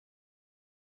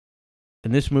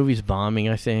 And this movie's bombing,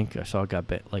 I think. I saw it got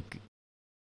like,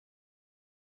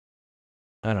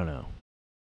 I don't know.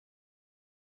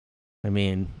 I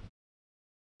mean,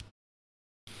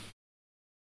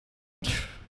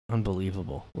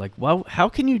 unbelievable. Like, wow, how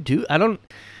can you do? I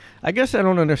guess I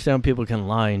don't understand people can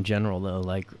lie in general, though.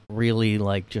 Like, really,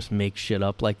 like, just make shit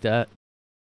up like that.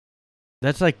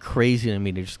 That's, like, crazy to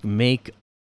me to just make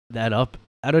that up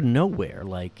out of nowhere.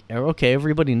 Like, okay,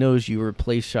 everybody knows you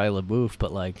replaced Shia LaBeouf,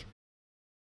 but, like,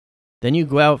 then you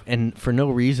go out and for no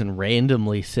reason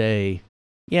randomly say,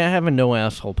 yeah, I have a no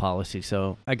asshole policy,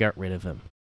 so I got rid of him.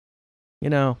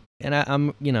 And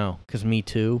I'm, because Me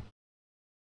Too.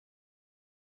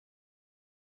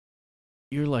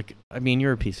 You're like, I mean,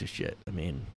 you're a piece of shit. I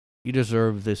mean, you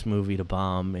deserve this movie to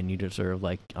bomb, and you deserve,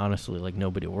 like, honestly, like,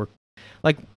 nobody to work.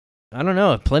 Like, I don't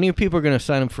know. Plenty of people are going to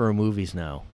sign up for movies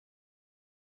now.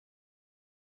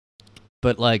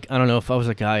 But, like, I don't know, if I was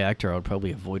a guy actor, I would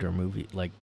probably avoid her movie.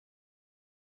 Like,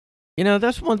 you know,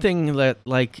 that's one thing that,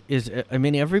 like, is, I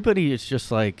mean, everybody is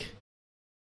just, like,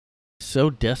 so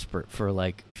desperate for,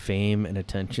 like, fame and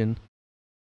attention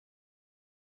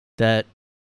that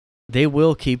they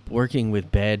will keep working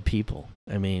with bad people.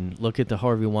 I mean, look at the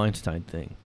Harvey Weinstein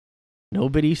thing.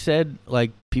 Nobody said,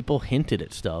 like, people hinted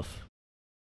at stuff.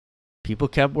 People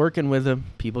kept working with him.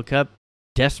 People kept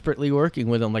desperately working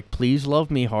with him. Like, please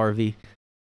love me, Harvey.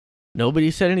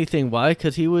 Nobody said anything. Why?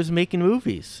 Because he was making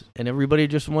movies. And everybody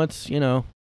just wants,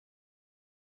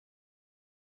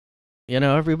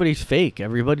 everybody's fake.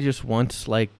 Everybody just wants,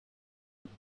 like,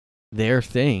 their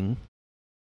thing.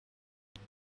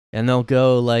 And they'll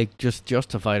go, like, just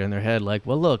justify it in their head. Like,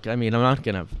 well, look, I mean, I'm not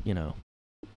going to,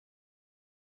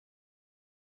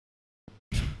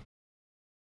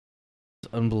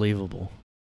 It's unbelievable.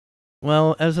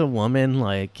 Well, as a woman,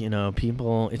 like,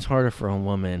 people, it's harder for a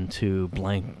woman to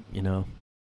blank,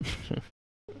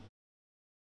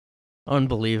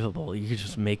 Unbelievable. You could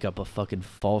just make up a fucking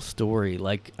false story.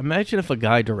 Like, imagine if a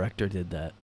guy director did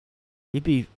that. He'd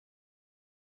be,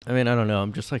 I mean, I don't know.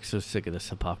 I'm just, like, so sick of this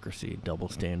hypocrisy, double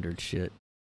standard shit.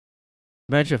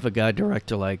 Imagine if a guy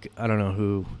director, like, I don't know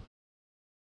who,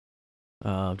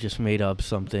 just made up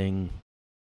something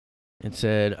and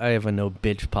said, I have a no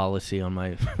bitch policy on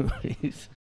my movies.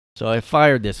 So I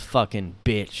fired this fucking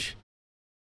bitch.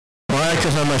 Why?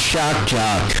 Because I'm a shock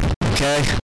jock, okay?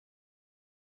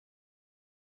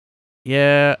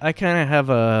 Yeah, I kind of have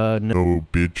a no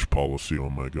bitch policy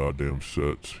on my goddamn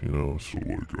sets, so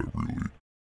like I really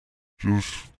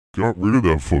just got rid of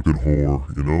that fucking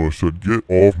whore, I said get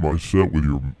off my set with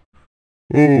your,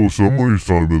 somebody's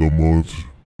time of the month,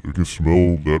 I can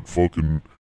smell that fucking,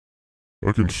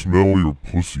 I can smell your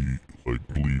pussy, like,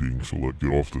 bleeding, so, like,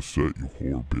 get off the set, you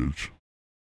whore bitch.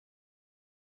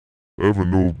 I have a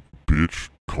no bitch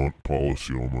cunt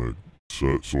policy on my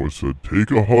set, so I said,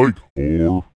 take a hike,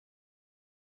 whore.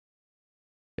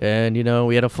 And,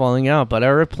 we had a falling out, but I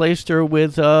replaced her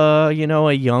with, a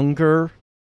younger,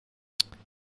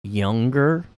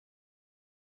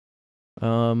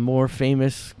 more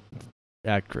famous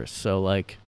actress. So,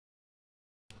 like,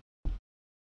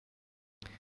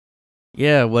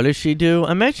 yeah, what does she do?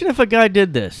 Imagine if a guy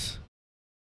did this.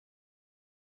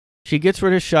 She gets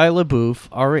rid of Shia LaBeouf.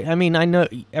 I mean, I know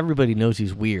everybody knows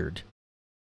he's weird.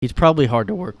 He's probably hard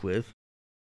to work with.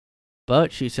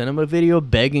 But she sent him a video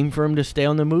begging for him to stay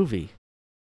on the movie.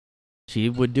 She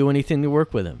would do anything to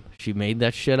work with him. She made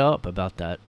that shit up about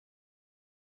that.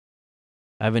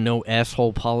 I have a no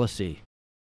asshole policy.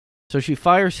 So she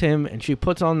fires him and she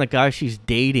puts on the guy she's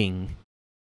dating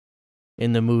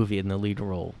in the movie in the lead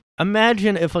role.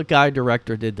 Imagine if a guy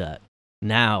director did that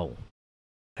now.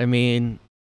 I mean,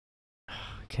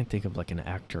 I can't think of like an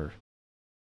actor.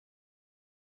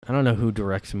 I don't know who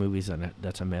directs movies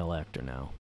that's a male actor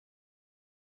now.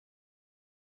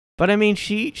 But I mean,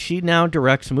 she now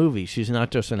directs movies. She's not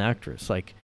just an actress.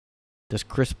 Like, does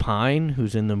Chris Pine,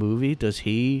 who's in the movie, does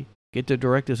he get to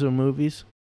direct his own movies?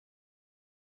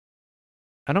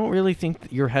 I don't really think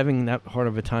that you're having that hard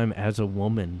of a time as a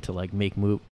woman to, like, make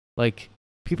movies. Like,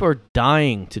 people are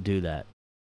dying to do that.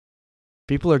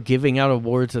 People are giving out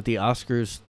awards at the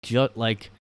Oscars just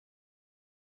like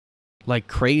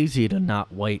crazy to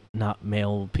not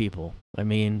male people. I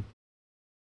mean,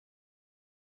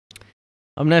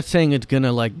 I'm not saying it's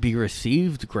gonna, like, be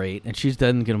received great, and she's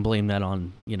then gonna blame that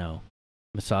on,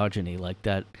 misogyny, like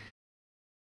that.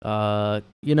 That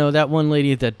one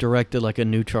lady that directed, like, a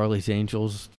new Charlie's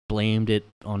Angels blamed it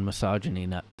on misogyny.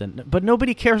 But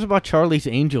nobody cares about Charlie's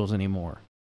Angels anymore.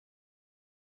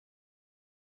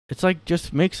 It's like,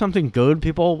 just make something good,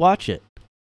 people will watch it.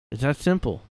 It's that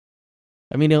simple.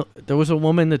 I mean, there was a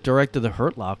woman that directed The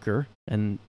Hurt Locker,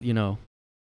 and, that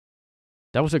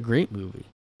was a great movie.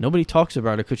 Nobody talks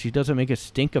about it because she doesn't make a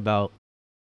stink about,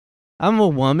 I'm a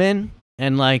woman,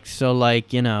 and, like, so,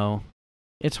 like,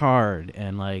 it's hard,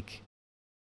 and, like,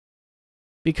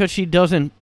 because she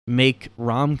doesn't make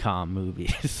rom-com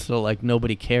movies, so, like,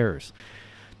 nobody cares.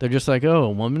 They're just like, oh, a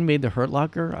woman made The Hurt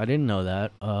Locker? I didn't know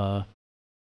that.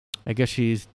 I guess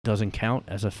she doesn't count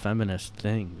as a feminist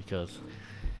thing because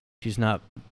she's not,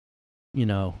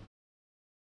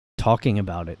 talking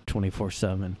about it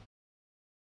 24/7.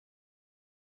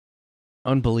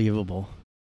 Unbelievable.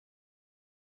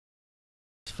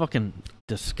 It's fucking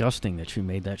disgusting that she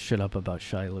made that shit up about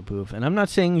Shia LaBeouf. And I'm not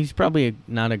saying he's probably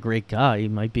not a great guy. He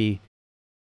might be.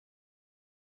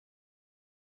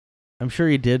 I'm sure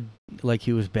he did, like,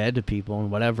 he was bad to people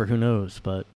and whatever, who knows,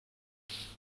 but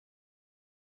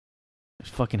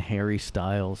there's fucking Harry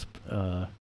Styles.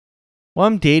 Well,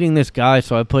 I'm dating this guy,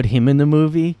 so I put him in the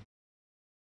movie.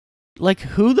 Like,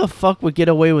 who the fuck would get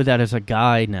away with that as a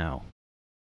guy now?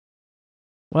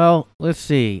 Well, let's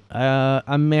see.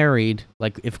 I'm married.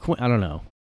 Like, I don't know.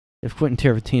 If Quentin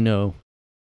Tarantino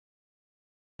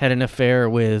had an affair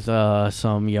with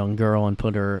some young girl and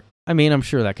put her... I mean, I'm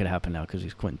sure that could happen now because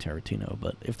he's Quentin Tarantino.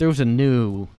 But if there was a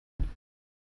newer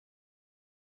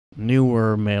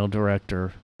male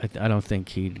director, I don't think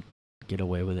he'd get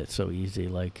away with it so easy.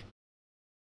 Like,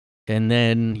 and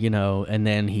then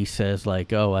he says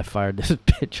like, "Oh, I fired this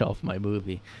bitch off my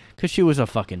movie because she was a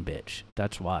fucking bitch.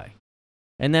 That's why."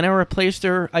 And then I replaced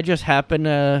her. I just happened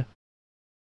to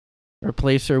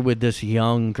replace her with this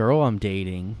young girl I'm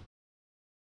dating.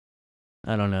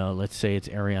 I don't know. Let's say it's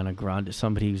Ariana Grande,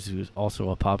 somebody who's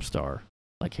also a pop star,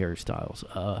 like Harry Styles.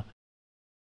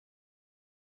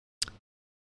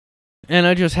 And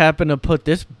I just happened to put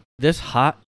this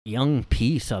hot young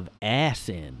piece of ass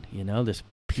in, this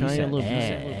piece of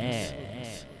ass.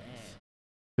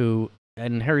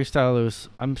 And Harry Styles,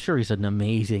 I'm sure he's an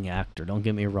amazing actor. Don't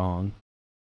get me wrong.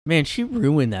 Man, she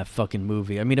ruined that fucking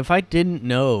movie. I mean, if I didn't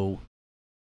know.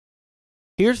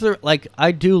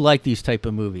 I do like these type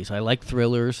of movies. I like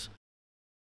thrillers,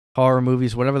 horror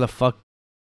movies, whatever the fuck.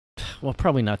 Well,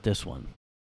 probably not this one.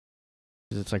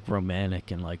 Because it's like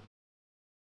romantic and like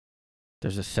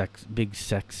there's a big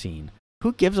sex scene.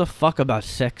 Who gives a fuck about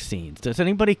sex scenes? Does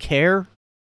anybody care?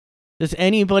 Does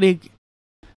anybody...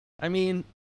 I mean...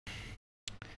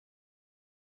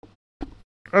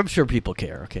 I'm sure people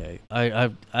care, okay? I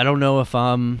don't know if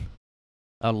I'm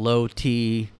a low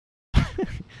T...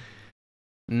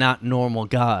 not normal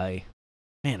guy.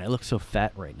 Man, I look so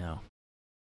fat right now.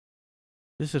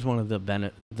 This is one of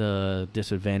the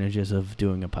disadvantages of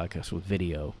doing a podcast with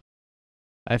video.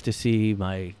 I have to see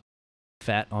my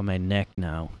fat on my neck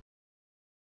now.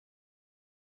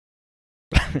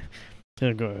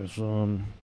 Hey guys, Welcome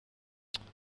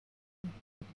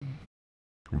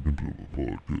to the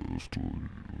podcast.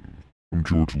 I'm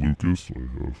George Lucas. I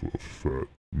have a fat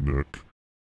neck.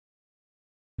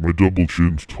 My double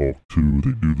chins talk too.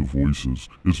 They do the voices.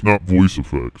 It's not voice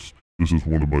effects. This is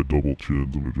one of my double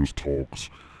chins and it just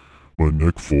talks. My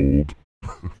neck fold.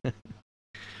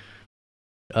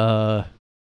 I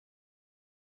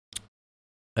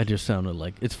just sounded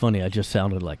like... It's funny, I just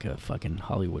sounded like a fucking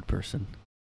Hollywood person.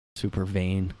 Super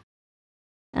vain.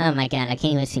 Oh my god, I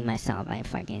can't even see myself. I'm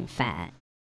fucking fat.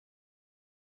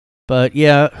 But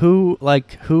yeah, who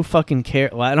fucking care?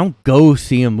 Well, I don't go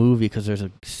see a movie because there's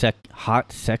a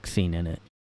hot sex scene in it.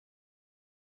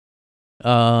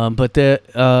 But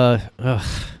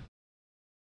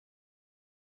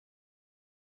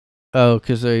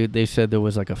because they said there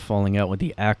was like a falling out with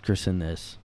the actress in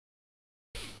this,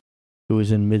 who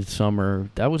was in Midsummer.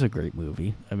 That was a great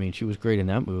movie. I mean, she was great in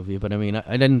that movie. But I mean,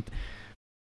 I didn't.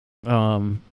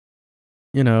 I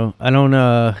don't.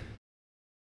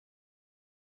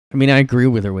 I mean, I agree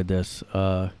with her with this.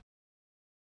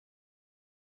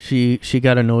 She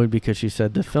got annoyed because she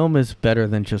said the film is better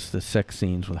than just the sex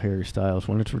scenes with Harry Styles.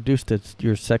 When it's reduced to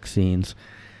your sex scenes,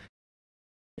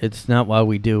 it's not why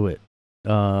we do it.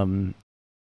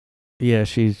 Yeah,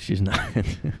 she's not.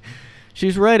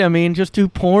 She's right. I mean, just do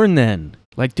porn then.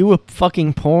 Like, do a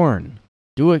fucking porn.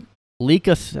 Leak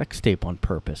a sex tape on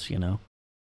purpose,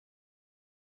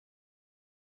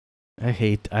 I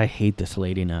hate this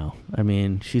lady now. I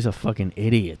mean, she's a fucking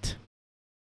idiot.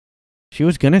 She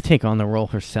was gonna take on the role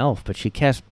herself, but she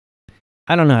cast...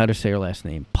 I don't know how to say her last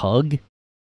name. Pug?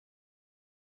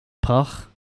 Pug?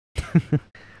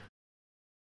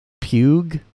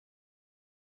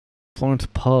 Florence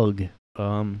Pug.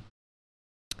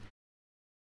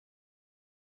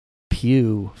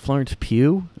 Pugh. Florence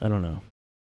Pugh? I don't know.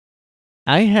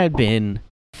 I had been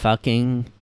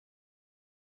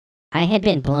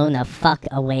blown the fuck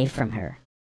away from her.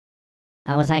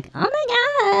 I was like, oh my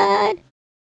god.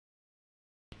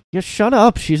 Yeah, shut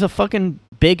up. She's a fucking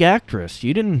big actress.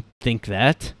 You didn't think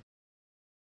that.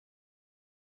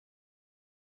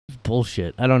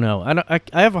 Bullshit. I don't know.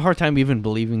 I have a hard time even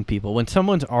believing people. When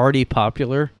someone's already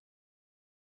popular,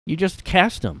 you just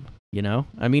cast them,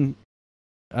 I mean,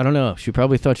 I don't know. She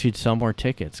probably thought she'd sell more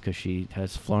tickets because she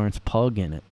has Florence Pugh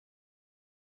in it.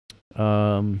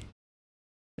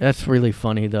 That's really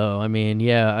funny, though. I mean,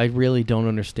 yeah, I really don't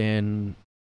understand.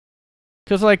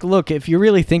 Because, like, look, if you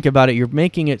really think about it, you're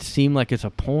making it seem like it's a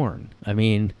porn. I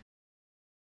mean,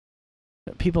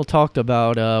 people talked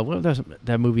about, what was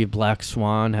that movie, Black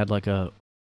Swan, had like a...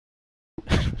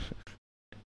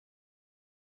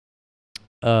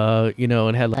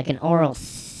 it had like an oral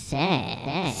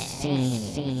sex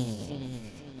scene.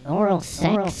 Oral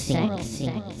sex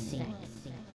scene.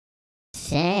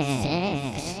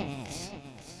 Sex.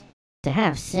 To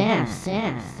have sex.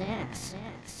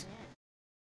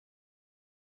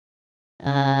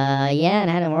 Yeah, it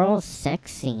had an oral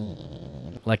sex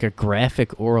scene. Like a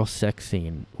graphic oral sex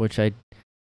scene, which I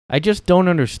just don't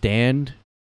understand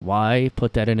why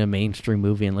put that in a mainstream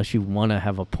movie unless you want to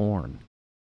have a porn.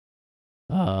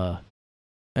 I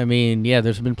mean, yeah,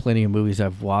 there's been plenty of movies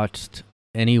I've watched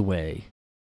anyway.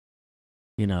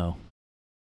 You know.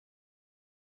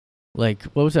 Like,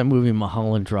 what was that movie,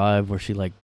 Mulholland Drive, where she,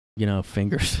 like, you know,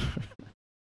 fingers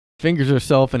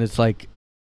herself, and it's like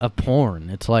a porn.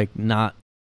 It's like not.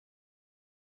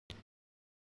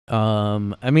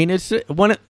 I mean, it's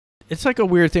like a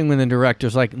weird thing when the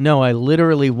director's like, no, I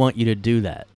literally want you to do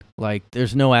that. Like,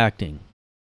 there's no acting.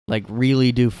 Like,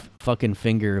 really do fucking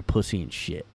finger a pussy and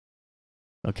shit.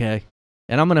 Okay?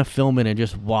 And I'm going to film it and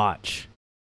just watch.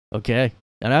 Okay?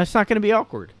 And that's not going to be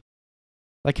awkward.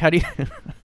 Like, how do you...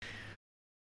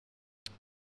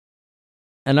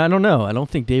 And I don't know. I don't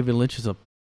think David Lynch is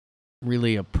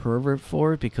really a pervert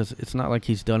for it, because it's not like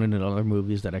he's done it in other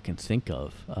movies that I can think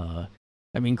of.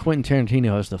 I mean, Quentin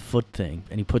Tarantino has the foot thing,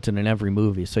 and he puts it in every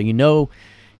movie. So you know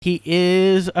he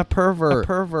is a pervert.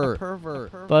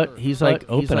 But he's like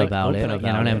open about it. You know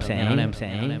what I'm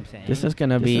saying? This is going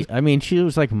to be... I mean, she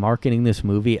was like marketing this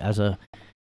movie as a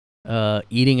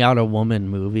eating out a woman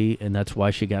movie, and that's why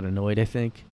she got annoyed, I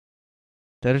think.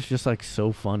 That is just like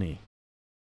so funny.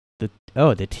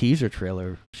 The teaser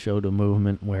trailer showed a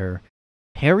movement where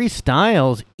Harry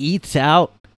Styles eats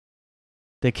out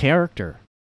the character.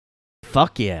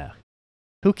 Fuck yeah.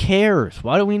 Who cares?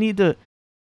 Why do we need to...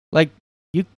 Like,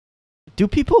 do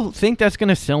people think that's going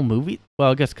to sell movies?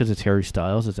 Well, I guess because it's Harry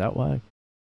Styles. Is that why?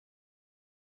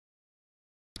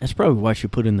 That's probably why she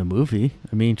put in the movie.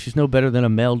 I mean, she's no better than a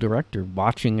male director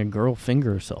watching a girl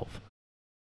finger herself.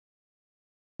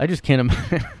 I just can't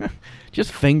imagine.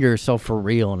 Just finger herself for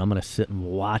real, and I'm going to sit and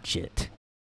watch it.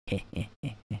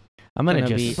 I'm going to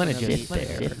just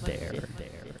sit there.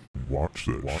 Watch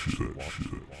that shit.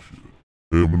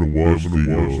 Hey, I'm going to watch the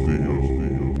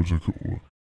what's it called?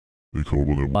 They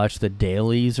call it... Watch the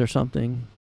dailies or something.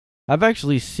 I've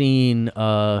actually seen,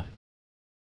 you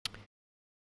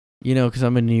know, because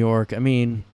I'm in New York. I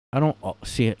mean, I don't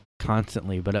see it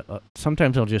constantly, but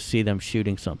sometimes I'll just see them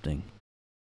shooting something.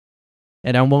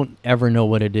 And I won't ever know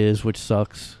what it is, which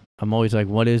sucks. I'm always like,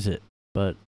 what is it?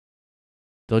 But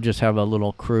they'll just have a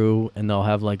little crew, and they'll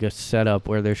have like a setup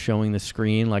where they're showing the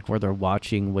screen, like where they're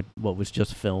watching what was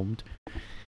just filmed.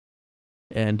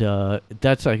 And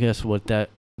that's, I guess, what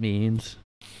that means.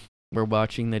 We're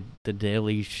watching the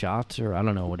daily shots, or I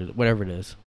don't know whatever it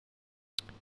is.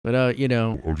 But you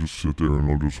know, I'll just sit there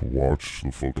and I'll just watch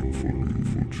the fucking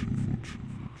footage.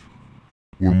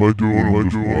 What am I doing? I'm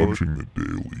just watching the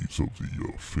dailies of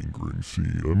the fingering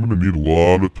scene. I'm gonna need a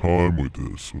lot of time with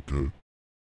this, okay?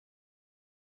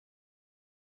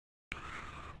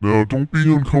 Now, don't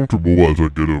be uncomfortable as I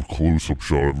get a close-up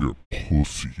shot of your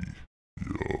pussy.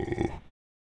 Yeah.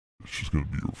 It's just gonna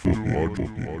be your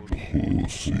fucking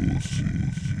pussy.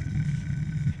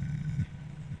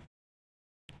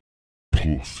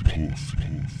 Pussy.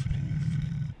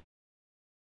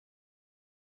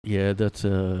 Yeah, that's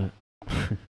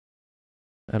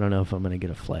I don't know if I'm going to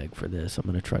get a flag for this. I'm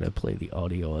going to try to play the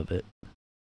audio of it.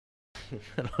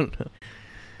 I don't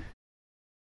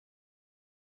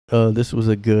know. This was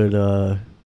a good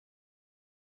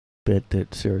bit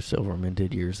that Sarah Silverman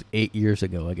did 8 years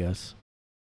ago, I guess.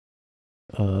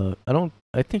 I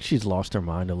think she's lost her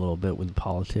mind a little bit with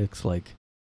politics, like,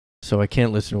 so I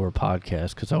can't listen to her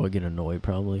podcast because I would get annoyed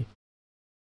probably.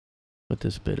 But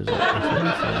this bit is really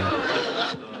funny.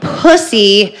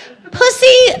 Pussy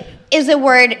is a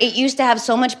word, it used to have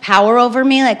so much power over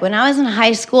me. Like when I was in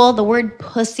high school, the word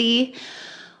pussy,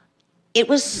 it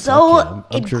was so,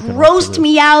 it grossed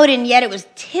me out, and yet it was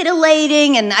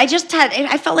titillating, and I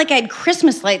felt like I had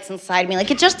Christmas lights inside me.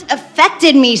 Like it just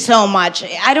affected me so much.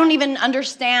 I don't even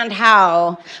understand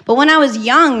how. But when I was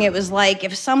young, it was like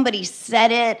if somebody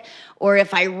said it, or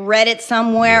if I read it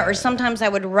somewhere, or sometimes I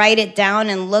would write it down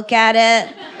and look at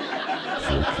it.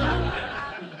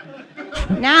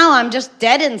 Now I'm just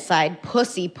dead inside.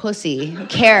 Pussy. Who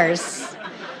cares?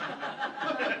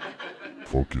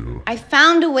 Fuck yeah. I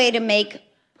found a way to make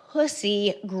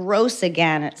pussy gross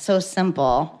again. It's so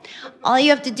simple. All you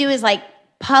have to do is like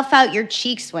puff out your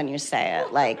cheeks when you say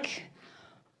it. Like,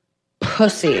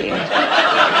 pussy.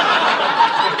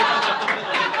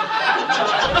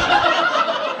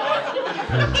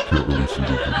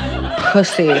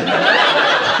 Pussy.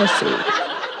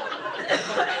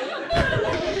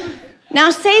 Now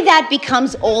say that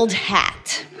becomes old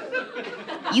hat.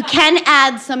 You can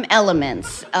add some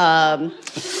elements.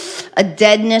 a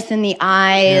deadness in the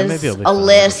eyes, Yeah, maybe it'll be a fun. I'll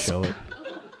lisp. show it.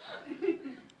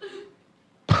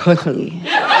 Pussy.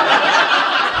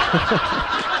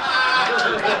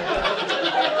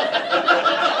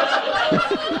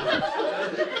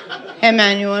 Hey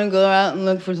man, you wanna go out and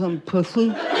look for some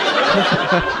pussy?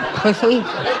 Pussy?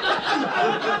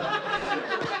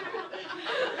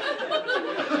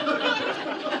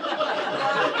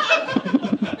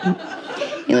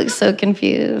 You look so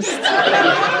confused.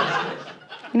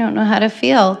 You don't know how to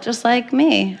feel, just like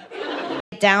me.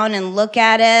 Down and look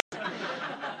at it.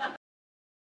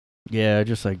 Yeah, I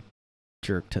just like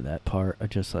jerk to that part. I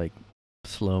just like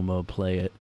slow-mo play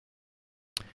it.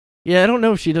 Yeah, I don't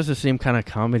know if she does the same kind of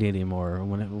comedy anymore.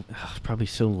 It's probably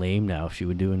so lame now. If she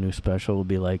would do a new special, it would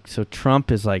be like, so Trump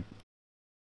is like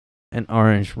an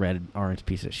orange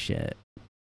piece of shit.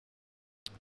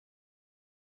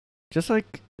 Just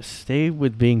like stay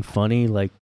with being funny.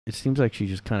 Like it seems like she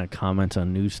just kind of comments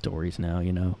on news stories now,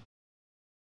 you know.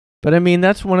 But I mean,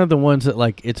 that's one of the ones that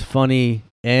like it's funny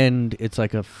and it's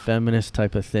like a feminist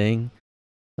type of thing.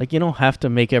 Like you don't have to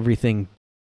make everything.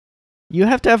 You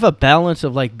have to have a balance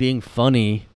of like being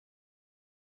funny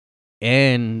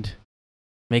and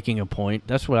making a point.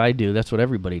 That's what I do. That's what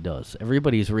everybody does.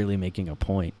 Everybody's really making a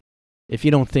point. If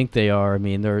you don't think they are, I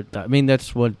mean,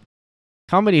 that's what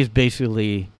comedy is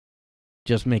basically,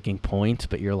 just making points,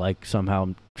 but you're like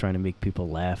somehow trying to make people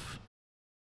laugh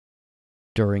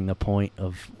during the point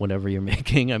of whatever you're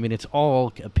making. I mean, it's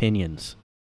all opinions.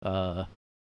 I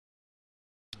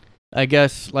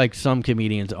guess like some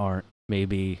comedians aren't,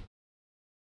 maybe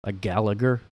like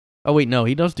Gallagher. Oh wait, no,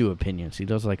 he does do opinions. He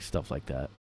does like stuff like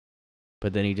that.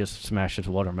 But then he just smashes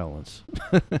watermelons.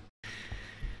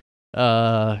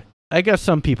 I guess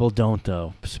some people don't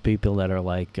though. People that are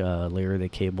like Larry the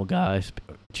Cable Guy,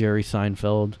 Jerry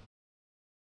Seinfeld.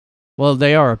 Well,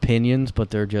 they are opinions, but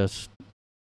they're just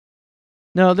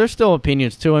they're still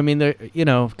opinions too. I mean, they're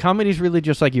comedy's really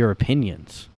just like your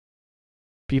opinions.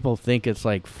 People think it's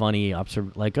like funny,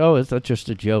 like, oh, is that just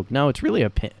a joke? No, it's really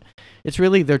it's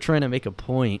really they're trying to make a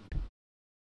point.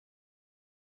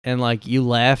 And like you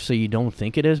laugh so you don't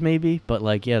think it is maybe, but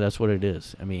like yeah, that's what it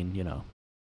is. I mean,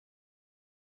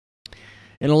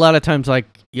 And a lot of times, like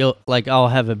I'll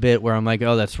have a bit where I'm like,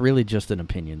 "Oh, that's really just an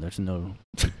opinion." There's no,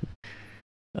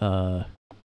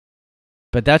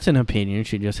 but that's an opinion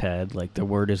she just had. Like the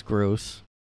word is gross,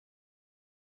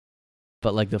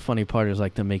 but like the funny part is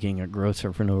like them making it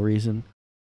grosser for no reason.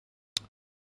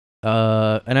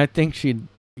 And I think it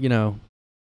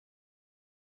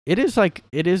is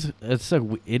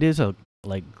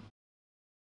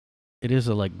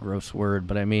a gross word,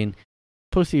 but I mean.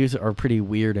 Pussies are pretty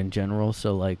weird in general,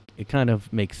 so like it kind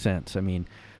of makes sense. I mean,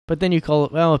 but then you call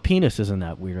it, well, a penis isn't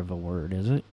that weird of a word, is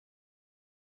it?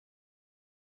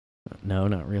 No,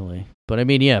 not really. But I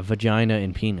mean, yeah, vagina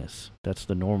and penis. That's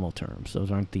the normal terms.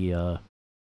 Those aren't the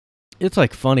it's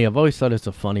like funny. I've always thought it's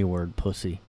a funny word,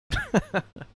 pussy.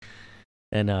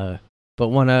 And but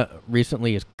one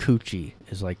recently is coochie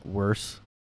is like worse.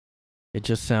 It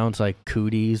just sounds like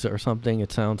cooties or something.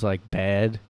 It sounds like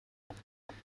bad.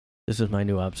 This is my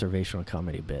new observational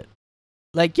comedy bit.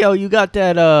 Like, yo, you got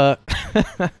that,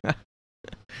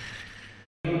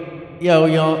 yo,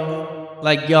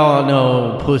 y'all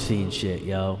know pussy and shit,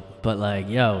 yo. But like,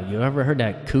 yo, you ever heard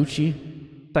that coochie?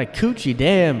 It's like, coochie,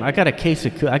 damn, I got a case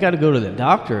of I gotta go to the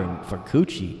doctor for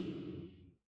coochie.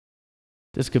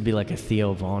 This could be like a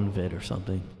Theo Von vid or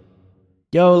something.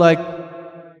 Yo, like,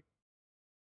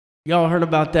 y'all heard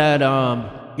about that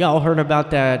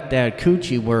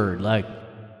coochie word, like,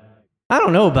 I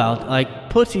don't know about, like,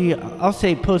 pussy. I'll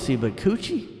say pussy, but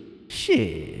coochie?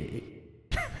 Shit.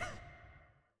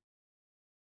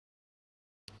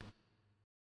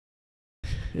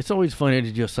 It's always funny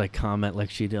to just, like, comment like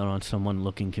she did on someone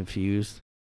looking confused.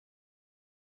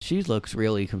 She looks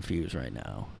really confused right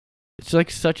now. It's,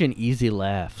 like, such an easy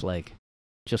laugh. Like,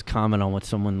 just comment on what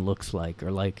someone looks like.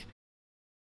 Or, like,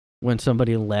 when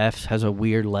somebody laughs, has a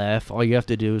weird laugh, all you have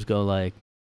to do is go, like,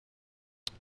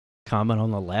 comment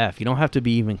on the laugh. You don't have to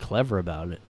be even clever about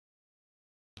it.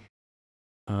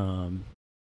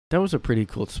 That was a pretty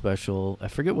cool special. I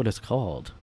forget what it's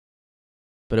called,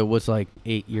 but it was like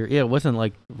 8 years. Yeah, it wasn't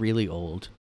like really old,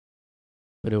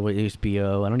 but it was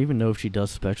HBO. I don't even know if she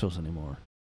does specials anymore.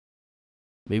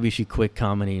 Maybe she quit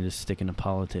comedy and is sticking to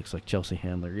politics like Chelsea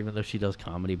Handler, even though she does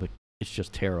comedy, but it's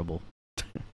just terrible.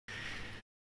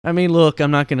 I mean, look, I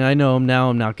know I'm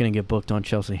not gonna get booked on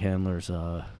Chelsea Handler's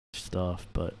stuff,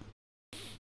 but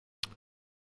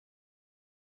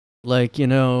like,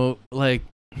 like,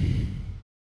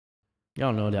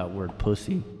 y'all know that word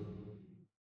pussy.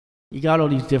 You got all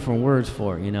these different words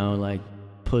for it, like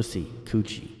pussy,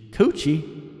 coochie.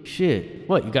 Coochie? Shit.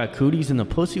 What, you got cooties in the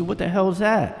pussy? What the hell is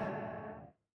that?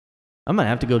 I might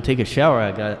have to go take a shower.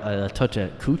 I got a touch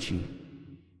of coochie.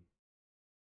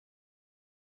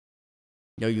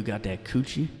 Yo, you got that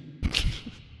coochie?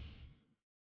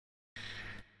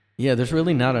 Yeah, there's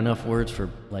really not enough words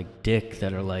for, like, dick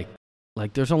that are like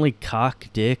there's only cock,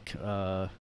 dick.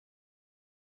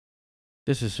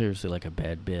 This is seriously like a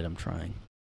bad bit. I'm trying.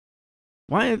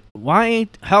 Why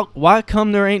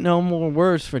come there ain't no more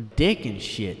words for dick and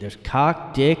shit? There's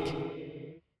cock, dick,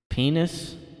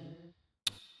 penis.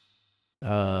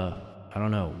 I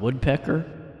don't know, woodpecker.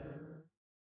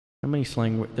 How many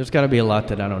slang words? There's got to be a lot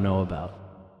that I don't know about.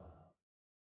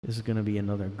 This is gonna be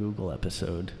another Google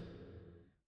episode.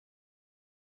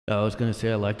 I was gonna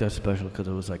say I liked that special because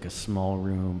it was like a small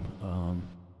room.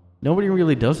 Nobody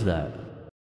really does that.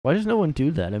 Why does no one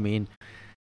do that? I mean,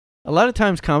 a lot of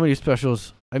times comedy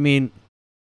specials, I mean,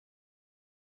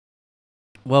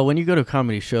 well, when you go to a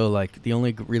comedy show, like the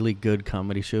only really good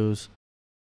comedy shows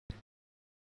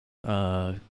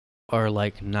are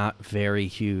like not very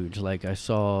huge. Like I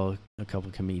saw a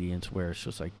couple comedians where it's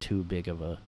just like too big of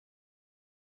a.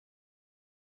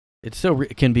 It still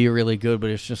can be really good,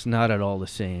 but it's just not at all the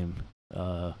same.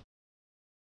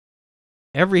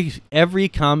 Every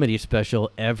comedy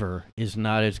special ever is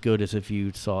not as good as if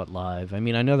you saw it live. I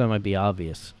mean, I know that might be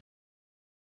obvious,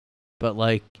 but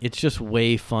like it's just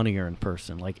way funnier in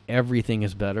person. Like everything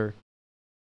is better.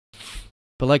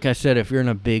 But like I said, if you're in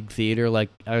a big theater, like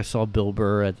I saw Bill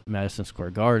Burr at Madison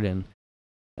Square Garden,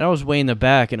 and I was way in the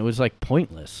back, and it was like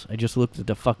pointless. I just looked at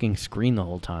the fucking screen the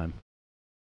whole time.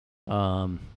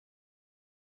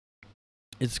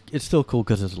 It's still cool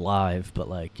because it's live, but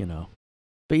like, you know.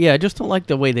 But yeah, I just don't like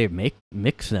the way they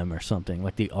mix them or something.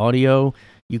 Like the audio,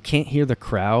 you can't hear the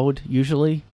crowd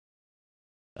usually.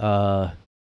 I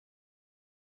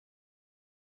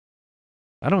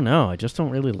don't know. I just don't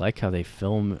really like how they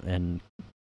film and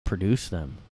produce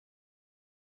them.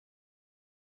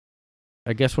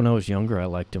 I guess when I was younger, I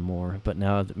liked it more. But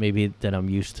now maybe that I'm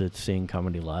used to seeing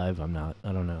comedy live, I'm not.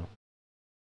 I don't know.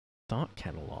 Thought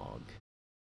catalog.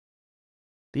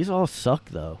 These all suck,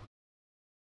 though.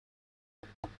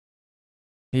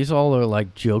 These all are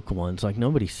like joke ones. Like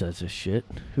nobody says this shit.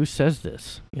 Who says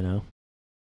this? You know?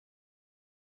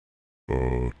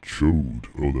 Chode.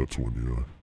 Oh, that's one,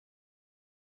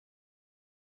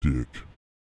 yeah. Dick.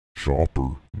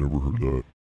 Chopper. Never heard that.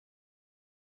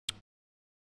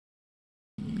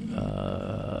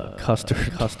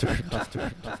 Custard.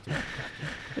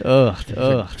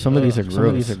 Ugh. Some of these are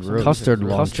gross. Custard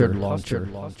launcher.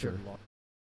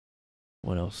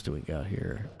 What else do we got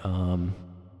here?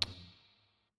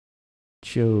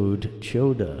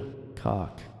 Choda,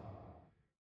 cock.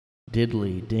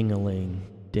 Diddly, ding-a-ling,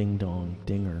 ding-dong,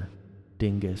 dinger,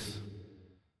 dingus.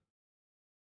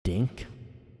 Dink?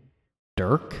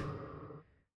 Dirk?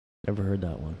 Never heard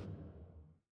that one.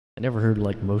 I never heard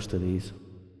like most of these.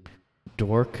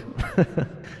 Dork.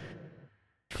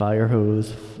 Fire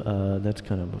hose. That's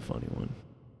kind of a funny one.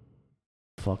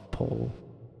 Fuck pole.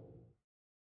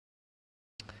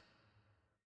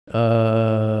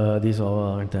 These all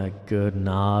aren't that good.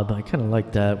 Knob. I kind of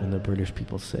like that when the British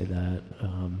people say that.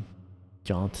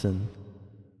 Johnson.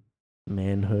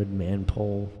 Manhood.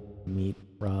 Manpole. Meat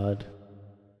rod.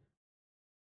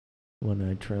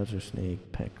 One-eyed trouser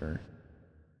snake. Pecker.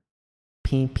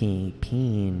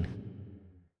 Peen.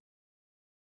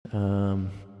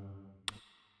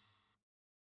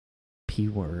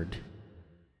 P-word.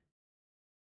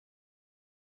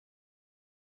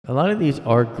 A lot of these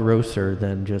are grosser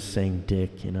than just saying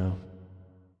dick, you know.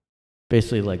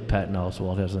 Basically, like Patton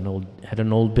Oswalt had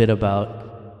an old bit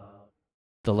about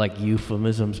the like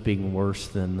euphemisms being worse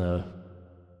than the,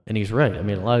 and he's right. I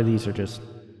mean, a lot of these are just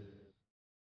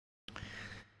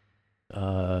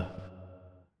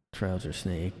trouser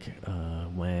snake,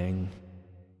 wang.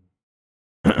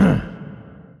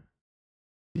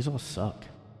 These all suck.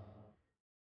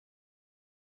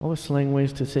 All the slang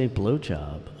ways to say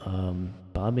blowjob.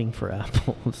 Bobbing for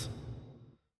apples.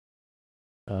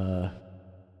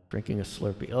 Drinking a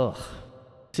Slurpee. Ugh.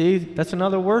 See, that's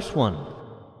another worse one.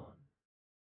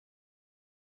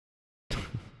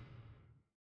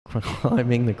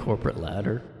 Climbing the corporate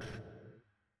ladder.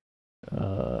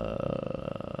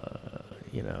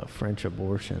 French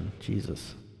abortion.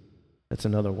 Jesus. That's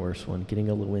another worse one. Getting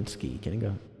a Lewinsky.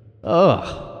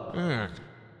 Ugh.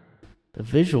 The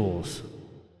visuals.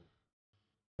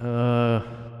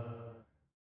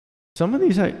 Some of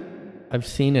these I've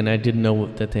seen and I didn't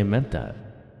know that they meant that.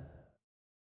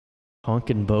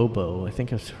 Honkin' Bobo. I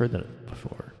think I've heard that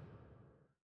before.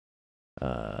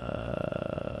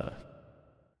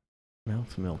 Mouth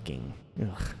Mouth milking.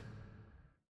 Ugh.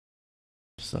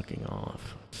 Sucking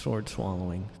off. Sword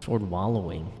swallowing. Sword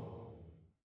wallowing.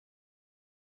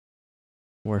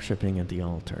 Worshipping at the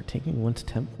altar. Taking one's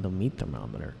the meat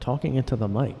thermometer. Talking into the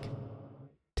mic.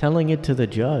 Telling it to the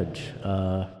judge.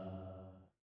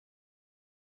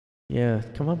 Yeah,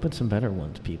 come up with some better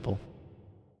ones, people.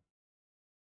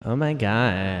 Oh my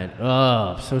god.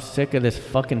 Oh, I'm so sick of this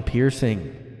fucking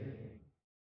piercing.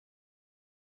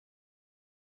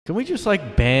 Can we just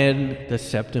like ban the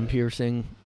septum piercing?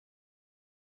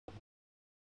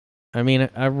 I mean,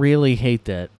 I really hate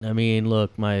that. I mean,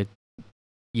 look, my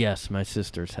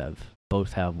sisters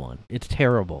both have one. It's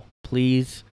terrible.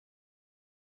 Please.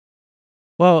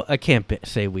 Well, I can't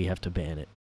say we have to ban it.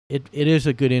 It is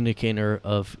a good indicator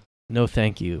of no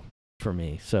thank you for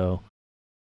me. So,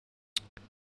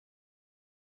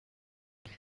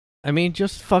 I mean,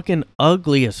 just fucking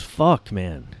ugly as fuck,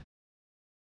 man.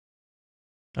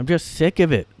 I'm just sick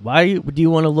of it. Why do you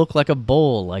want to look like a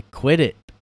bull? Like, quit it.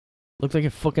 Look like a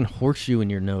fucking horseshoe in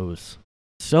your nose.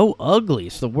 So ugly.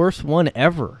 It's the worst one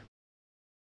ever.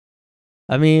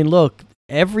 I mean, look,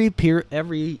 every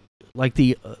like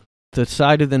the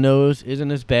side of the nose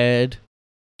isn't as bad.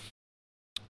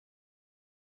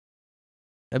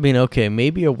 I mean, okay,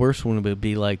 maybe a worse one would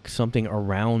be like something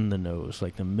around the nose,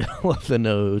 like the middle of the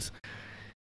nose.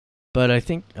 But I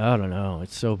don't know,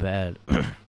 it's so bad.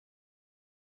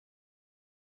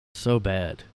 So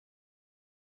bad.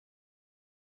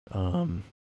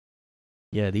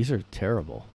 Yeah, these are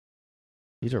terrible.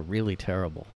 These are really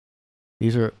terrible.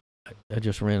 I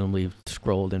just randomly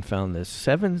scrolled and found this.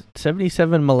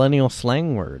 77 millennial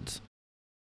slang words.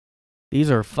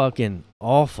 These are fucking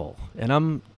awful. And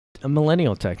I'm a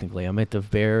millennial, technically. I'm at the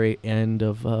very end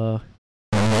of,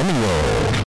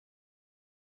 millennial.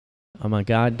 I'm a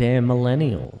goddamn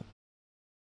millennial.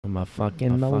 I'm a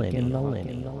fucking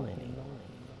millennial.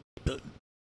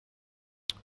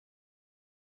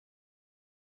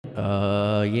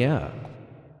 Yeah.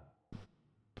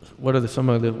 What are some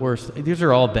of the worst? These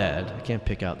are all bad. I can't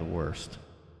pick out the worst.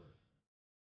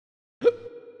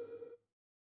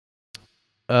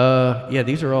 Yeah,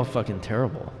 these are all fucking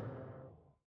terrible.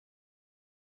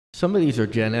 Some of these are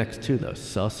Gen X too, though.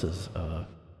 Sus is,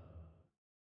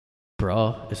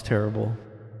 bruh is terrible.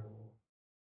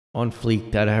 On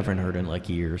fleek, that I haven't heard in like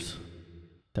years.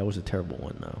 That was a terrible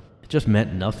one, though. It just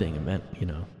meant nothing. It meant,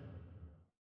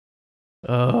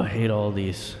 Oh, I hate all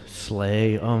these.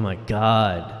 Slay. Oh my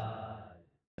god.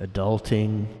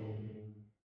 Adulting.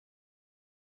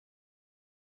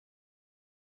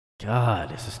 God,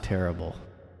 this is terrible.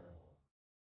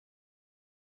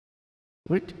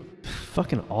 What?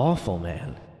 Fucking awful,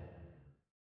 man.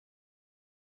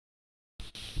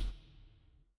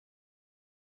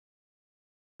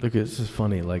 Look, this is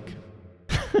funny. Like,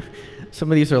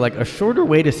 some of these are like a shorter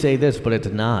way to say this, but it's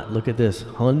not. Look at this.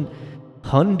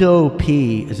 Hundo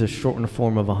P is a shortened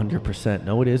form of 100%.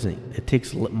 No, it isn't. It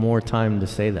takes more time to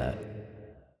say that.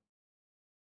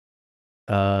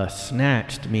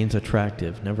 Snatched means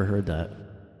attractive. Never heard that.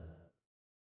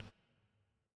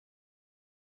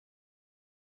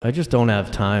 I just don't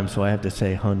have time, so I have to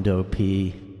say Hundo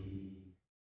P.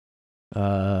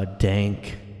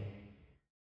 Dank.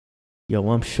 Yo,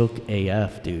 I'm shook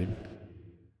AF, dude.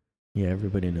 Yeah,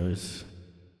 everybody knows.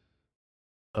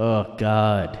 Oh,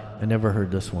 God. I never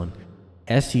heard this one.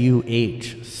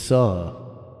 SUH, suh,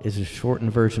 is a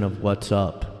shortened version of what's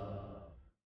up.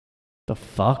 The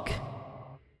fuck?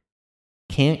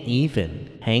 Can't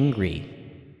even. Hangry.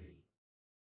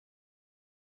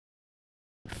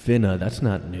 Finna, that's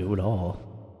not new at all.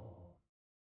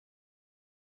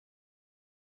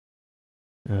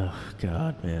 Oh,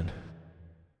 God, man.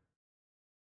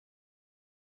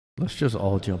 Let's just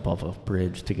all jump off a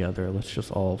bridge together. Let's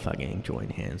just all fucking join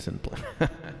hands and play.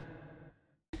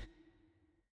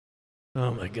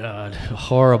 Oh my god.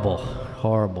 Horrible.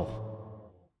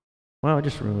 Horrible. Well, I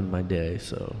just ruined my day,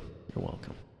 so you're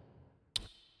welcome.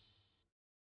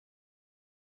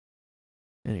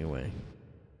 Anyway.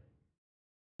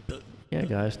 Yeah,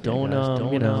 guys, don't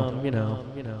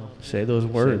say those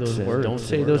words. Don't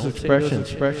say those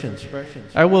expressions.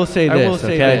 I will say this,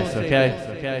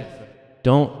 okay?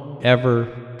 Don't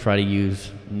ever try to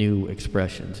use new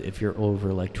expressions if you're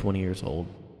over like 20 years old.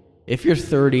 If you're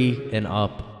 30 and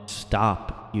up,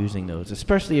 stop using those,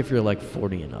 especially if you're like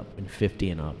 40 and up and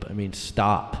 50 and up. I mean,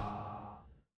 stop.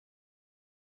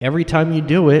 Every time you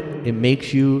do it, it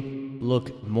makes you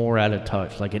look more out of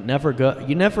touch. Like you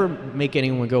never make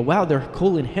anyone go, wow, they're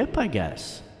cool and hip, I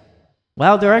guess.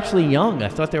 Wow, they're actually young. I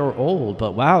thought they were old,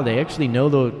 but wow, they actually know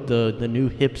the new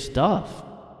hip stuff.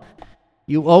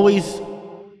 You always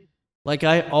Like,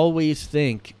 I always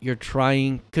think you're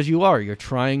trying, because you're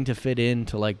trying to fit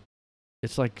into, like,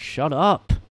 it's like, shut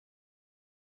up.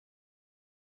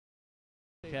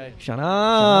 Okay. Shut up.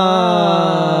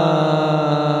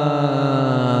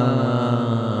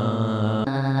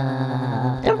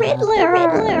 The Riddler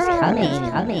is coming.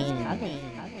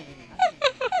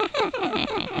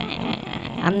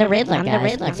 I'm the Riddler,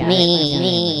 guys. It's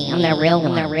me. I'm the real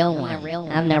one.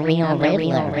 I'm the real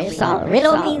Riddler. So,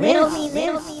 riddle me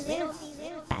this.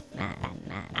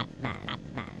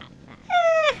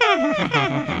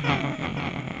 Batman.